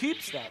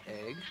keeps that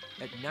egg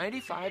at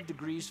 95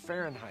 degrees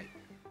Fahrenheit.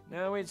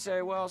 Now we'd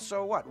say, well,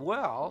 so what?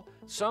 Well,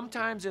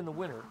 sometimes in the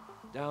winter,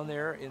 down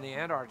there in the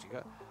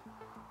Antarctica,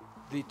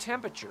 the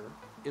temperature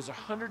is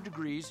 100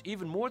 degrees,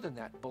 even more than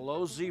that,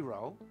 below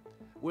zero,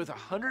 with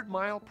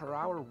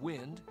 100-mile-per-hour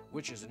wind,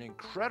 which is an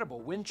incredible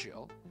wind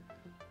chill,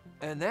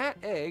 and that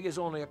egg is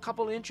only a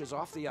couple inches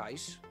off the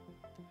ice,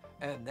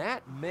 and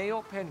that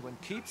male penguin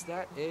keeps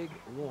that egg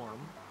warm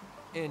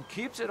and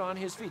keeps it on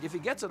his feet. If he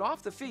gets it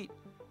off the feet,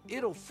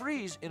 it'll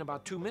freeze in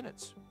about 2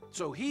 minutes.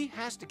 So he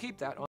has to keep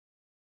that on.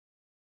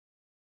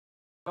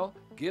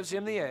 Gives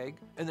him the egg,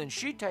 and then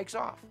she takes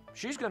off.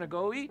 She's going to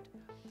go eat.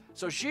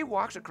 So she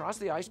walks across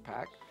the ice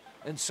pack,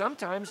 and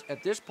sometimes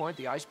at this point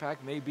the ice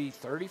pack may be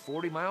 30,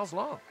 40 miles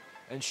long,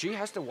 and she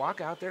has to walk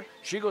out there.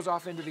 She goes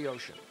off into the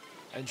ocean,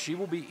 and she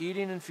will be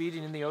eating and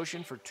feeding in the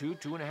ocean for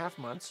 2.5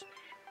 months.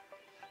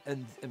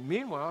 And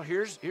meanwhile,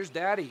 here's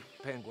Daddy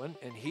Penguin,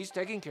 and he's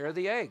taking care of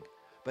the egg.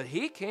 But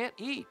he can't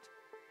eat,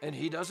 and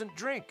he doesn't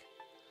drink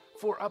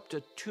for up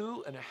to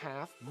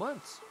 2.5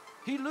 months.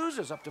 He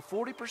loses up to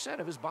 40%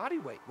 of his body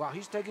weight while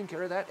he's taking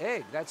care of that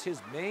egg. That's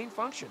his main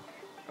function.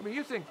 I mean,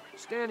 you think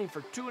standing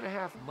for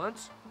 2.5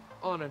 months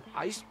on an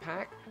ice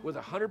pack with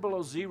 100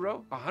 below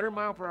zero,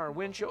 100-mile-per-hour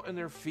wind chill, and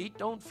their feet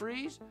don't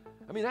freeze?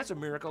 I mean, that's a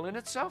miracle in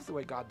itself, the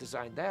way God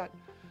designed that.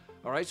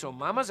 All right, so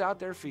Mama's out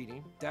there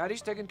feeding.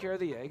 Daddy's taking care of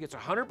the egg. It's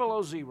 100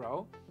 below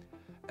zero,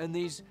 and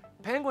these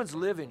penguins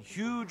live in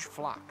huge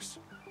flocks.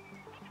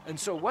 And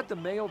so what the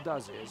male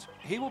does is,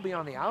 he will be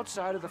on the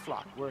outside of the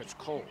flock where it's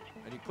cold,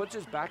 and he puts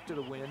his back to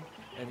the wind,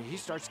 and he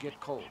starts to get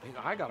cold.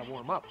 I got to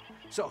warm up.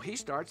 So he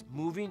starts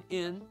moving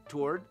in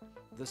toward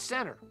the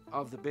center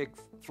of the big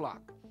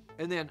flock.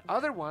 And then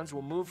other ones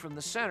will move from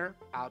the center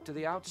out to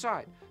the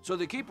outside. So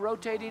they keep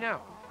rotating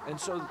out. And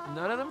so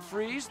none of them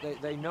freeze.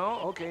 They know,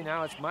 okay,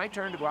 now it's my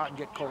turn to go out and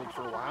get cold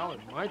for a while,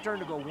 and my turn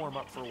to go warm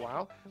up for a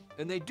while.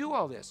 And they do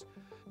all this.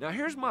 Now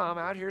here's Mom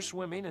out here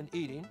swimming and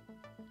eating.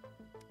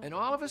 And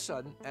all of a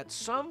sudden, at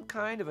some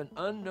kind of an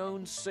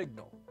unknown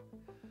signal,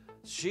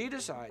 she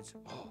decides,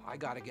 oh, I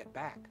got to get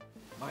back.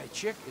 My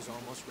chick is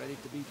almost ready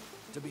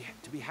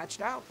to be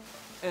hatched out.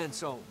 And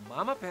so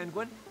Mama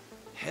Penguin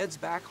heads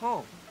back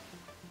home.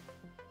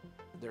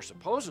 They're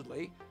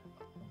supposedly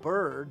a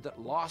bird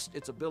that lost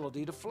its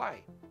ability to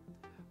fly.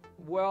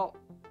 Well,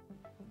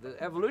 the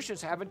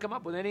evolutionists haven't come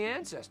up with any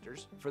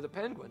ancestors for the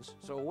penguins.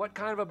 So what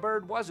kind of a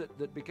bird was it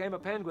that became a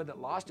penguin that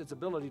lost its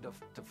ability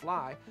to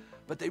fly?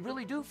 But they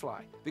really do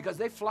fly, because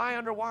they fly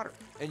underwater.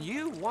 And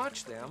you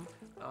watch them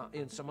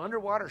in some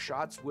underwater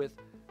shots with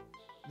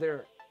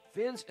their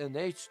fins, and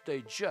they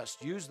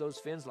just use those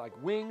fins like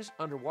wings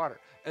underwater.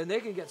 And they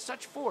can get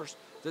such force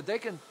that they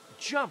can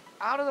jump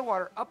out of the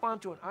water up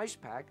onto an ice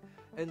pack,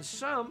 and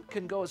some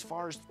can go as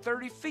far as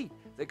 30 feet.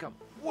 They come,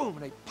 boom,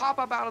 and they pop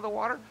up out of the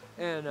water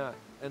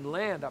and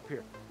land up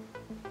here.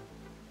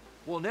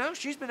 Well, now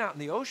she's been out in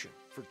the ocean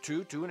for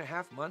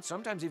 2.5 months,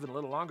 sometimes even a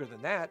little longer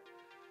than that.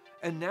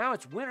 And now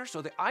it's winter,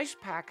 so the ice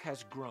pack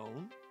has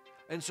grown.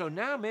 And so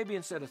now maybe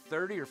instead of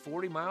 30 or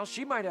 40 miles,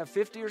 she might have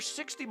 50 or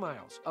 60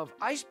 miles of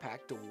ice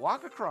pack to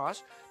walk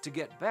across to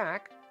get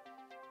back.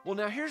 Well,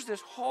 now here's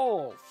this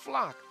whole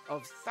flock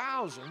of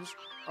thousands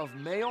of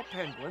male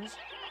penguins,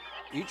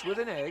 each with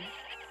an egg.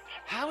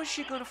 How is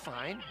she going to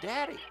find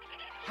Daddy?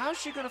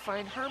 How's she going to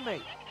find her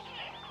mate?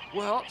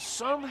 Well,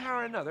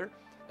 somehow or another,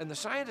 and the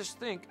scientists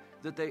think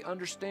that they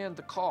understand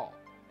the call.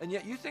 And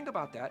yet you think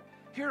about that.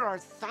 Here are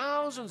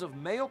thousands of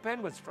male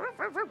penguins,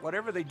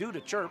 whatever they do to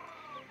chirp,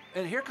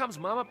 and here comes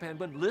Mama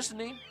Penguin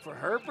listening for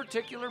her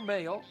particular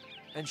male,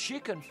 and she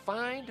can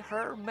find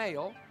her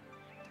male.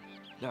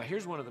 Now,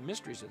 here's one of the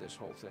mysteries of this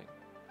whole thing.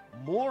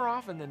 More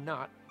often than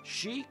not,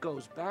 she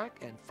goes back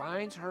and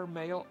finds her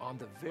male on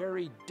the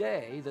very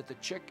day that the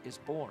chick is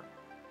born.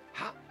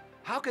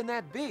 How can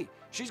that be?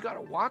 She's got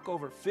to walk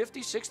over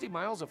 50, 60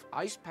 miles of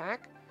ice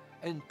pack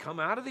and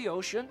come out of the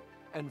ocean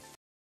and...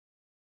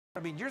 I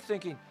mean, you're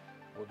thinking,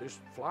 well, this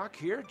flock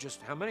here,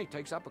 just how many?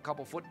 Takes up a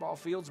couple football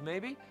fields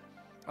maybe,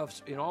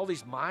 in all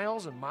these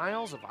miles and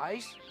miles of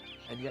ice,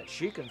 and yet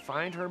she can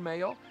find her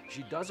male.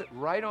 She does it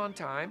right on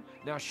time.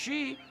 Now,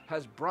 she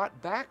has brought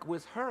back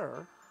with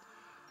her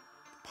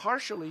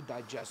partially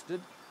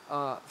digested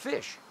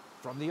fish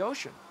from the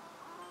ocean,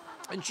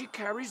 and she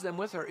carries them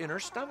with her in her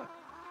stomach.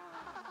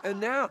 And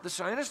now the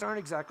scientists aren't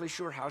exactly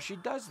sure how she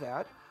does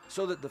that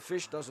so that the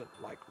fish doesn't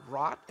like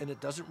rot and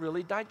it doesn't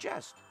really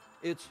digest.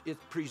 It's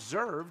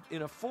preserved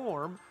in a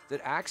form that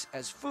acts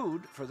as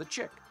food for the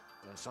chick.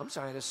 Now, some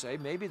scientists say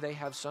maybe they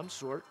have some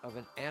sort of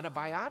an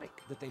antibiotic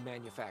that they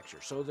manufacture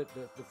so that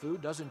the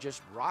food doesn't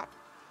just rot,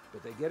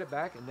 but they get it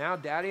back. And now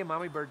Daddy and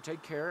Mommy Bird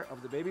take care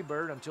of the baby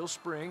bird until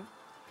spring.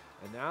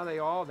 And now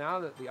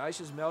that the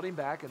ice is melting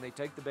back, and they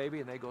take the baby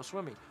and they go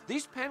swimming.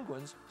 These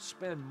penguins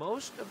spend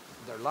most of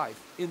their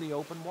life in the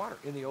open water,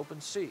 in the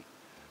open sea.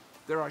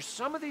 There are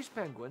some of these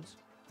penguins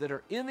that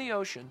are in the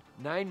ocean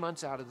 9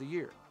 months out of the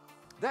year.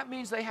 That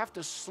means they have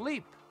to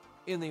sleep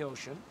in the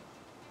ocean,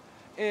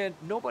 and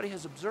nobody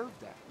has observed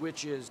that,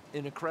 which is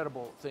an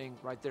incredible thing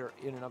right there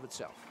in and of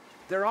itself.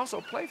 They're also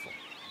playful.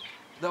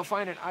 They'll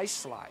find an ice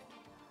slide,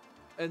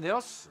 and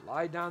they'll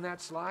slide down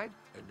that slide,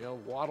 and they'll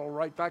waddle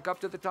right back up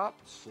to the top,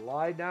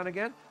 slide down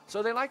again.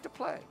 So they like to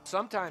play.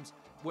 Sometimes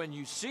when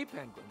you see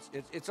penguins,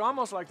 it's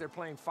almost like they're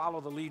playing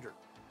follow the leader.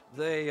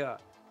 They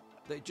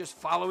just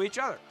follow each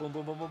other. Boom,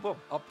 boom, boom, boom, boom.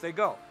 Up they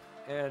go.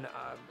 And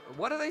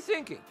what are they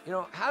thinking? You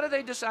know, how do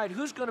they decide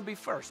who's going to be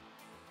first?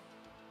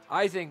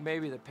 I think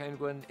maybe the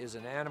penguin is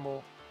an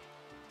animal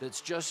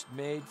that's just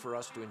made for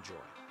us to enjoy.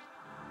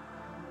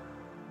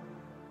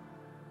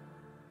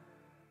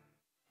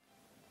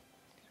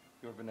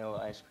 Your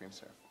vanilla ice cream,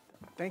 sir.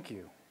 Thank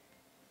you.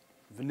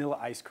 Vanilla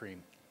ice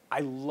cream.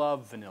 I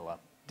love vanilla.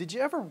 Did you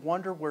ever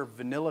wonder where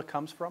vanilla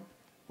comes from?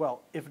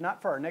 Well, if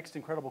not for our next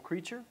incredible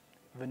creature,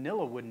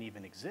 vanilla wouldn't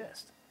even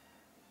exist.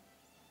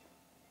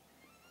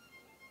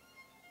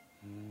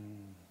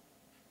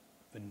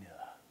 Vanilla.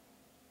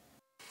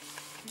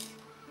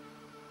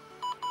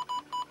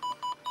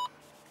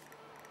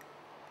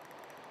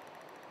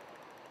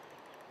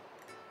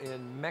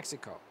 In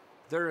Mexico,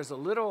 there is a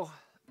little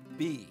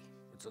bee.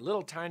 It's a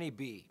little tiny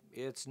bee.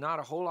 It's not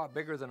a whole lot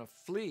bigger than a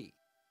flea.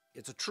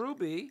 It's a true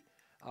bee.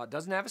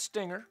 Doesn't have a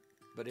stinger,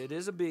 but it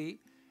is a bee.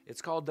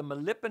 It's called the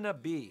Milopina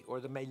bee, or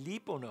the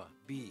Milopina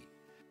bee.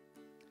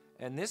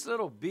 And this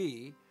little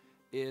bee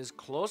is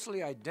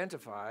closely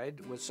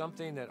identified with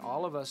something that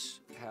all of us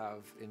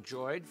have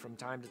enjoyed from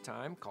time to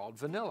time called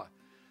vanilla.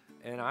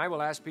 And I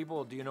will ask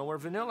people, do you know where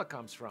vanilla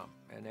comes from?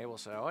 And they will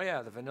say, oh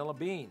yeah, the vanilla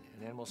bean.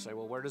 And then we'll say,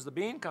 well, where does the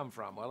bean come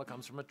from? Well, it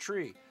comes from a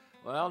tree.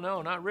 Well,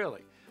 no, not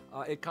really.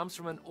 It comes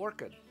from an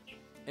orchid.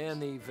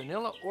 And the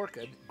vanilla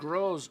orchid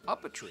grows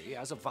up a tree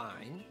as a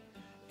vine.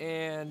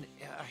 And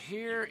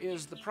here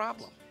is the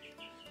problem.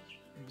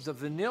 The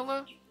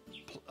vanilla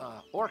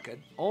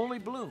orchid only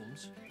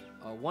blooms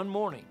one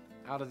morning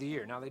out of the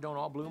year. Now, they don't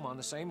all bloom on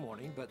the same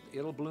morning, but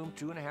it'll bloom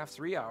 2.5,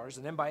 3 hours.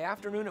 And then by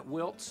afternoon, it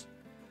wilts,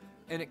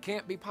 and it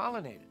can't be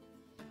pollinated.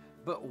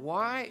 But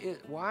why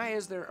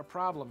is there a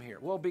problem here?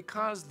 Well,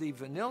 because the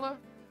vanilla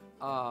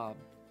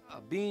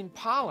bean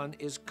pollen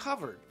is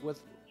covered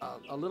with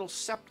a little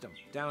septum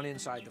down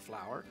inside the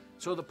flower,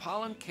 so the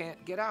pollen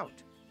can't get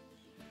out.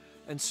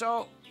 And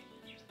so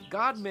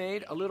God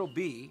made a little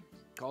bee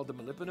called the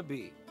Milopina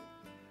bee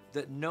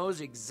that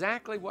knows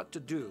exactly what to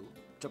do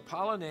to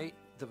pollinate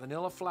the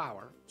vanilla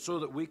flower so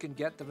that we can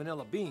get the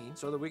vanilla bean,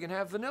 so that we can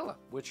have vanilla,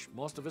 which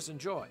most of us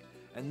enjoy.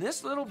 And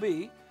this little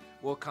bee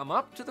will come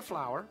up to the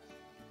flower,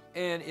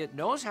 and it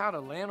knows how to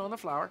land on the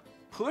flower,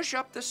 push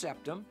up the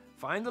septum,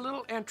 find the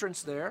little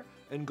entrance there,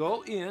 and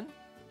go in.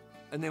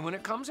 And then when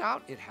it comes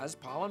out, it has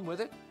pollen with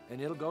it,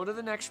 and it'll go to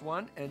the next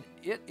one. And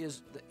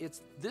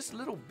this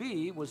little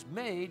bee was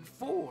made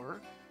for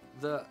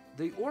the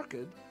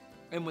orchid,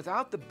 and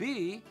without the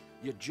bee,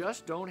 you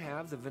just don't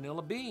have the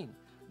vanilla bean.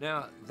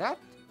 Now, that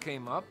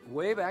came up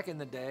way back in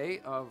the day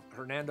of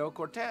Hernando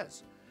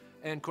Cortez.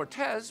 And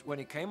Cortez, when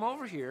he came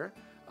over here,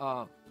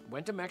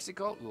 went to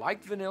Mexico,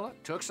 liked vanilla,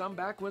 took some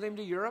back with him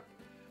to Europe,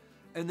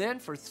 and then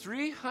for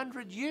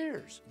 300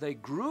 years, they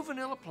grew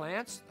vanilla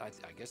plants. I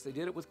guess they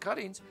did it with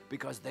cuttings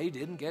because they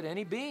didn't get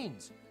any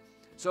beans.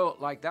 So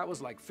that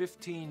was like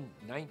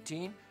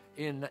 1519.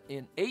 In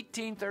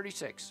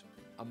 1836,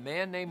 a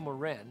man named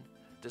Morin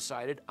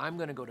decided, I'm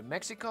going to go to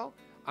Mexico.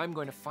 I'm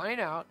going to find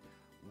out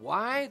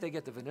why they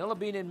get the vanilla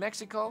bean in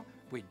Mexico.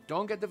 We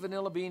don't get the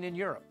vanilla bean in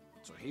Europe.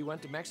 So he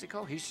went to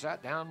Mexico. He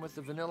sat down with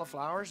the vanilla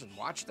flowers and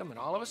watched them. And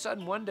all of a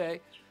sudden, one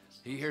day,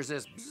 he hears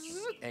this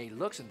bzzz, and he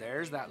looks, and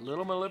there's that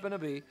little Milopina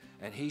bee.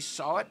 And he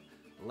saw it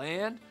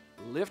land,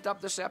 lift up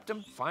the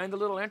septum, find the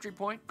little entry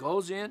point,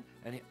 goes in,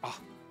 and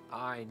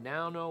I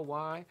now know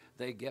why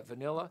they get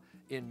vanilla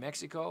in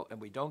Mexico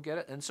and we don't get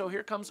it. And so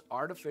here comes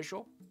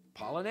artificial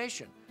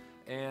pollination.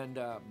 And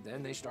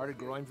then they started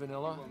growing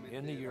vanilla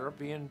in the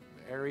European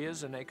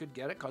areas, and they could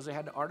get it because they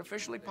had to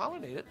artificially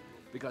pollinate it,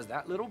 because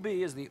that little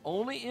bee is the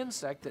only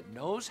insect that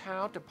knows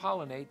how to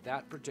pollinate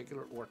that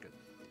particular orchid.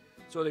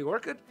 So the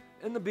orchid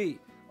and the bee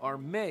are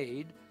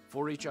made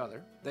for each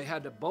other. They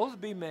had to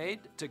both be made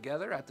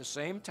together at the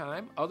same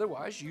time.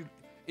 Otherwise,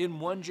 in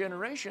one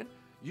generation,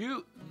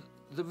 the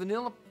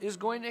vanilla is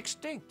going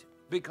extinct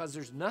because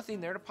there's nothing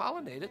there to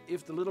pollinate it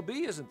if the little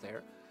bee isn't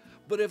there.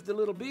 But if the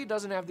little bee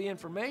doesn't have the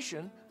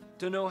information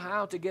to know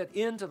how to get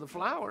into the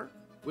flower,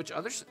 which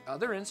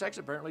other insects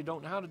apparently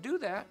don't know how to do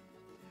that,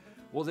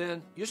 well,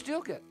 then you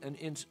still get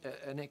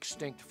an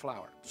extinct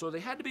flower. So they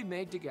had to be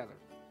made together.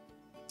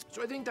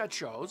 So I think that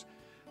shows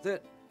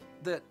that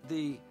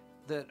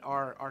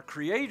our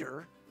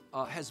Creator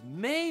has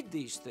made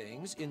these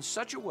things in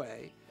such a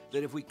way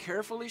that if we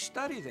carefully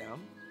study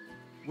them,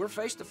 we're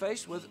face to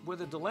face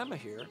with a dilemma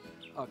here.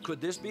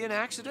 Could this be an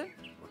accident,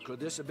 or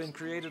could this have been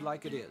created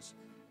like it is?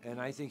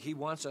 And I think He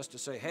wants us to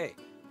say, hey,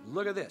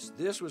 Look at this.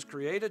 This was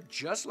created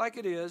just like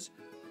it is,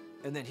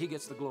 and then he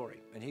gets the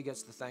glory, and he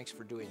gets the thanks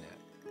for doing that.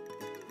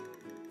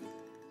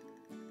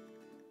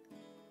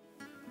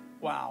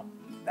 Wow,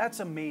 that's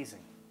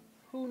amazing.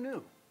 Who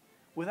knew?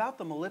 Without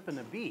the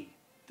Milopina bee,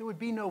 there would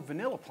be no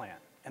vanilla plant,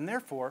 and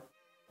therefore,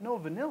 no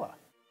vanilla.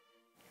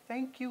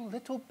 Thank you,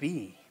 little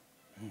bee.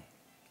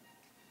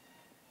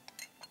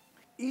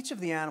 Each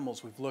of the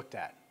animals we've looked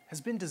at has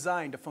been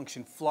designed to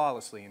function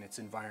flawlessly in its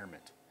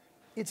environment.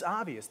 It's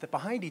obvious that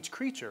behind each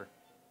creature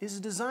is a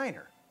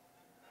designer.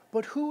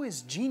 But who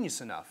is genius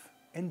enough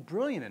and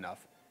brilliant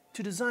enough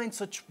to design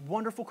such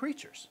wonderful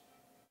creatures?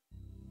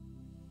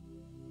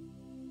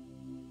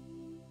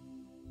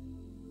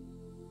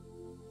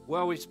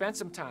 Well, we've spent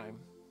some time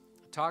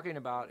talking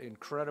about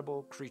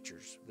incredible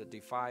creatures that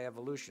defy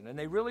evolution, and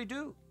they really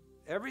do.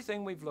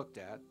 Everything we've looked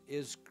at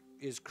is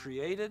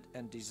created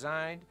and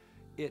designed.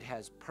 It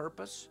has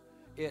purpose,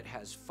 it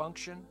has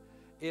function,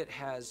 it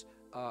has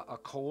a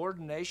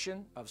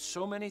coordination of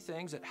so many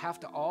things that have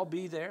to all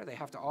be there. They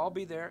have to all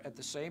be there at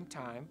the same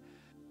time.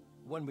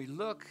 When we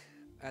look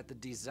at the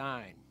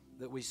design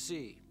that we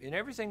see in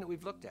everything that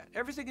we've looked at,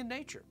 everything in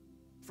nature,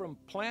 from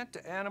plant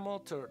to animal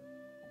to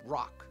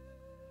rock,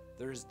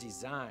 there is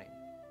design.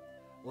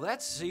 Well,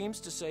 that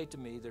seems to say to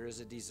me there is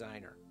a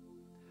designer.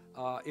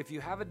 If you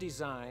have a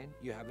design,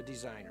 you have a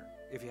designer.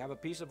 If you have a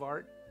piece of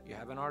art, you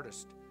have an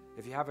artist.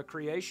 If you have a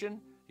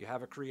creation, you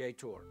have a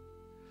creator.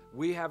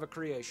 We have a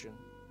creation,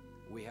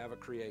 we have a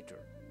creator.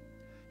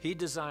 He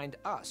designed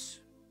us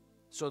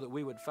so that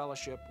we would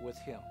fellowship with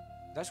him.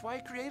 That's why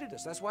he created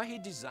us. That's why he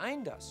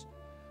designed us,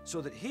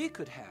 so that he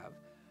could have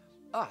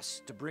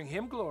us to bring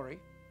him glory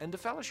and to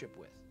fellowship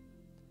with.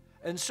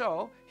 And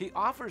so he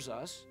offers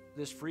us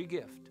this free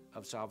gift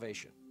of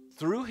salvation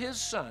through his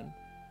Son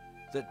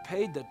that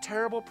paid the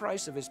terrible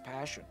price of his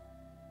passion.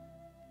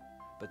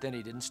 But then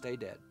he didn't stay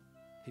dead.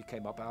 He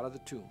came up out of the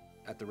tomb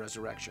at the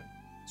resurrection.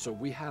 So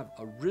we have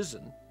a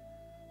risen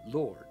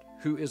Lord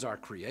who is our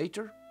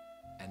creator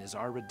and is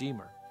our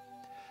redeemer.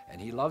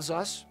 And he loves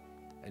us,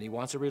 and he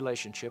wants a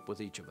relationship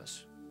with each of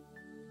us.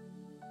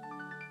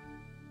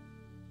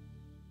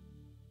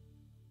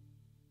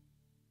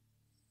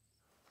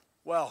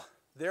 Well,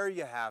 there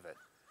you have it.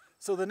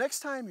 So the next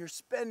time you're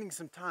spending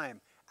some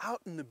time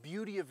out in the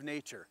beauty of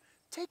nature,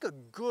 take a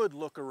good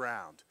look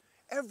around.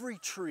 Every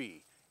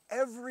tree,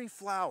 every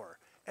flower,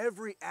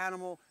 every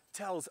animal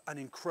tells an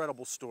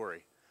incredible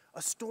story.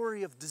 A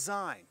story of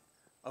design,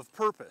 of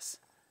purpose,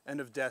 and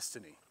of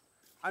destiny.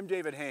 I'm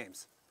David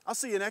Hames. I'll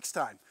see you next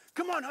time.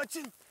 Come on,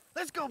 Hudson.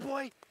 Let's go,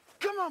 boy.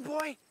 Come on,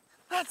 boy.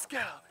 Let's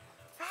go.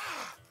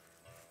 Ah,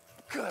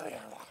 good.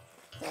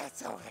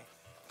 That's okay.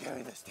 Give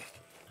me the stick.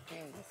 Give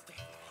me the stick.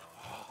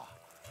 Oh.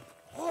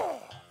 Oh.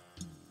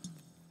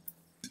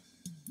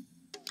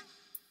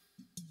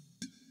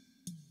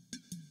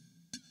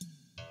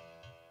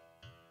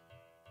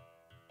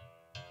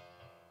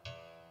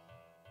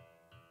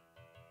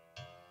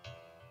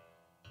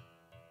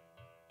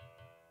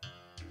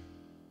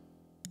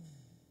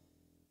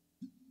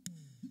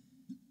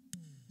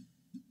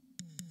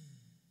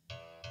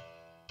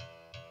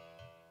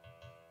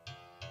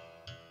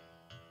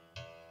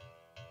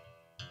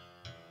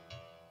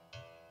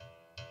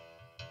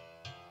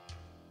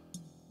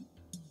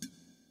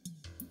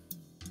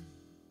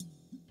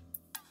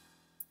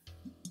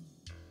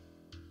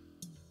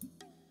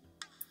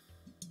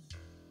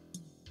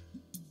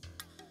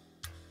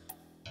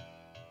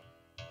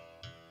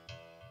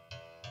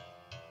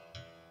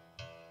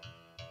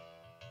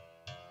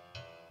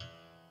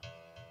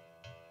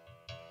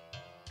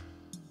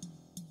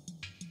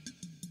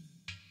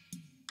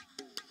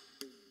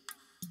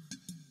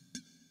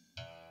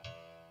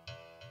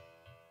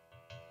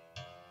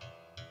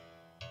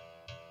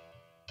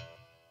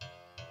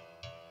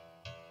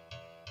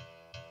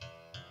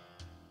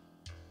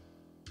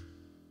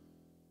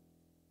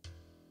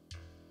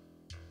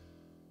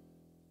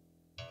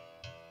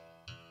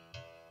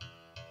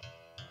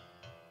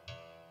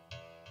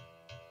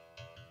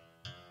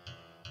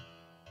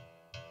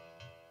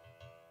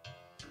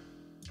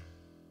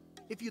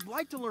 If you'd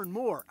like to learn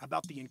more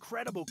about the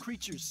Incredible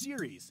Creatures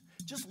series,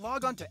 just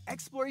log on to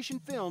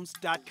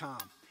explorationfilms.com.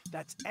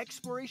 That's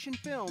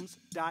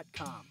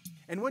explorationfilms.com.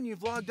 And when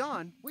you've logged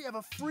on, we have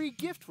a free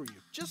gift for you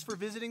just for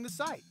visiting the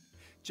site.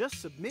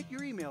 Just submit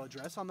your email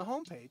address on the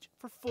homepage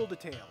for full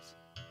details.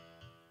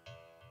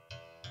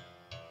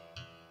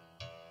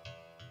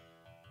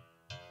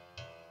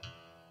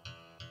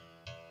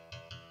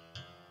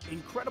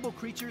 Incredible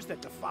Creatures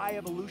That Defy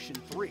Evolution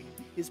 3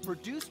 is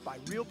produced by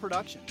Real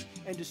Productions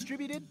and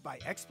distributed by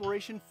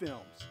Exploration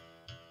Films.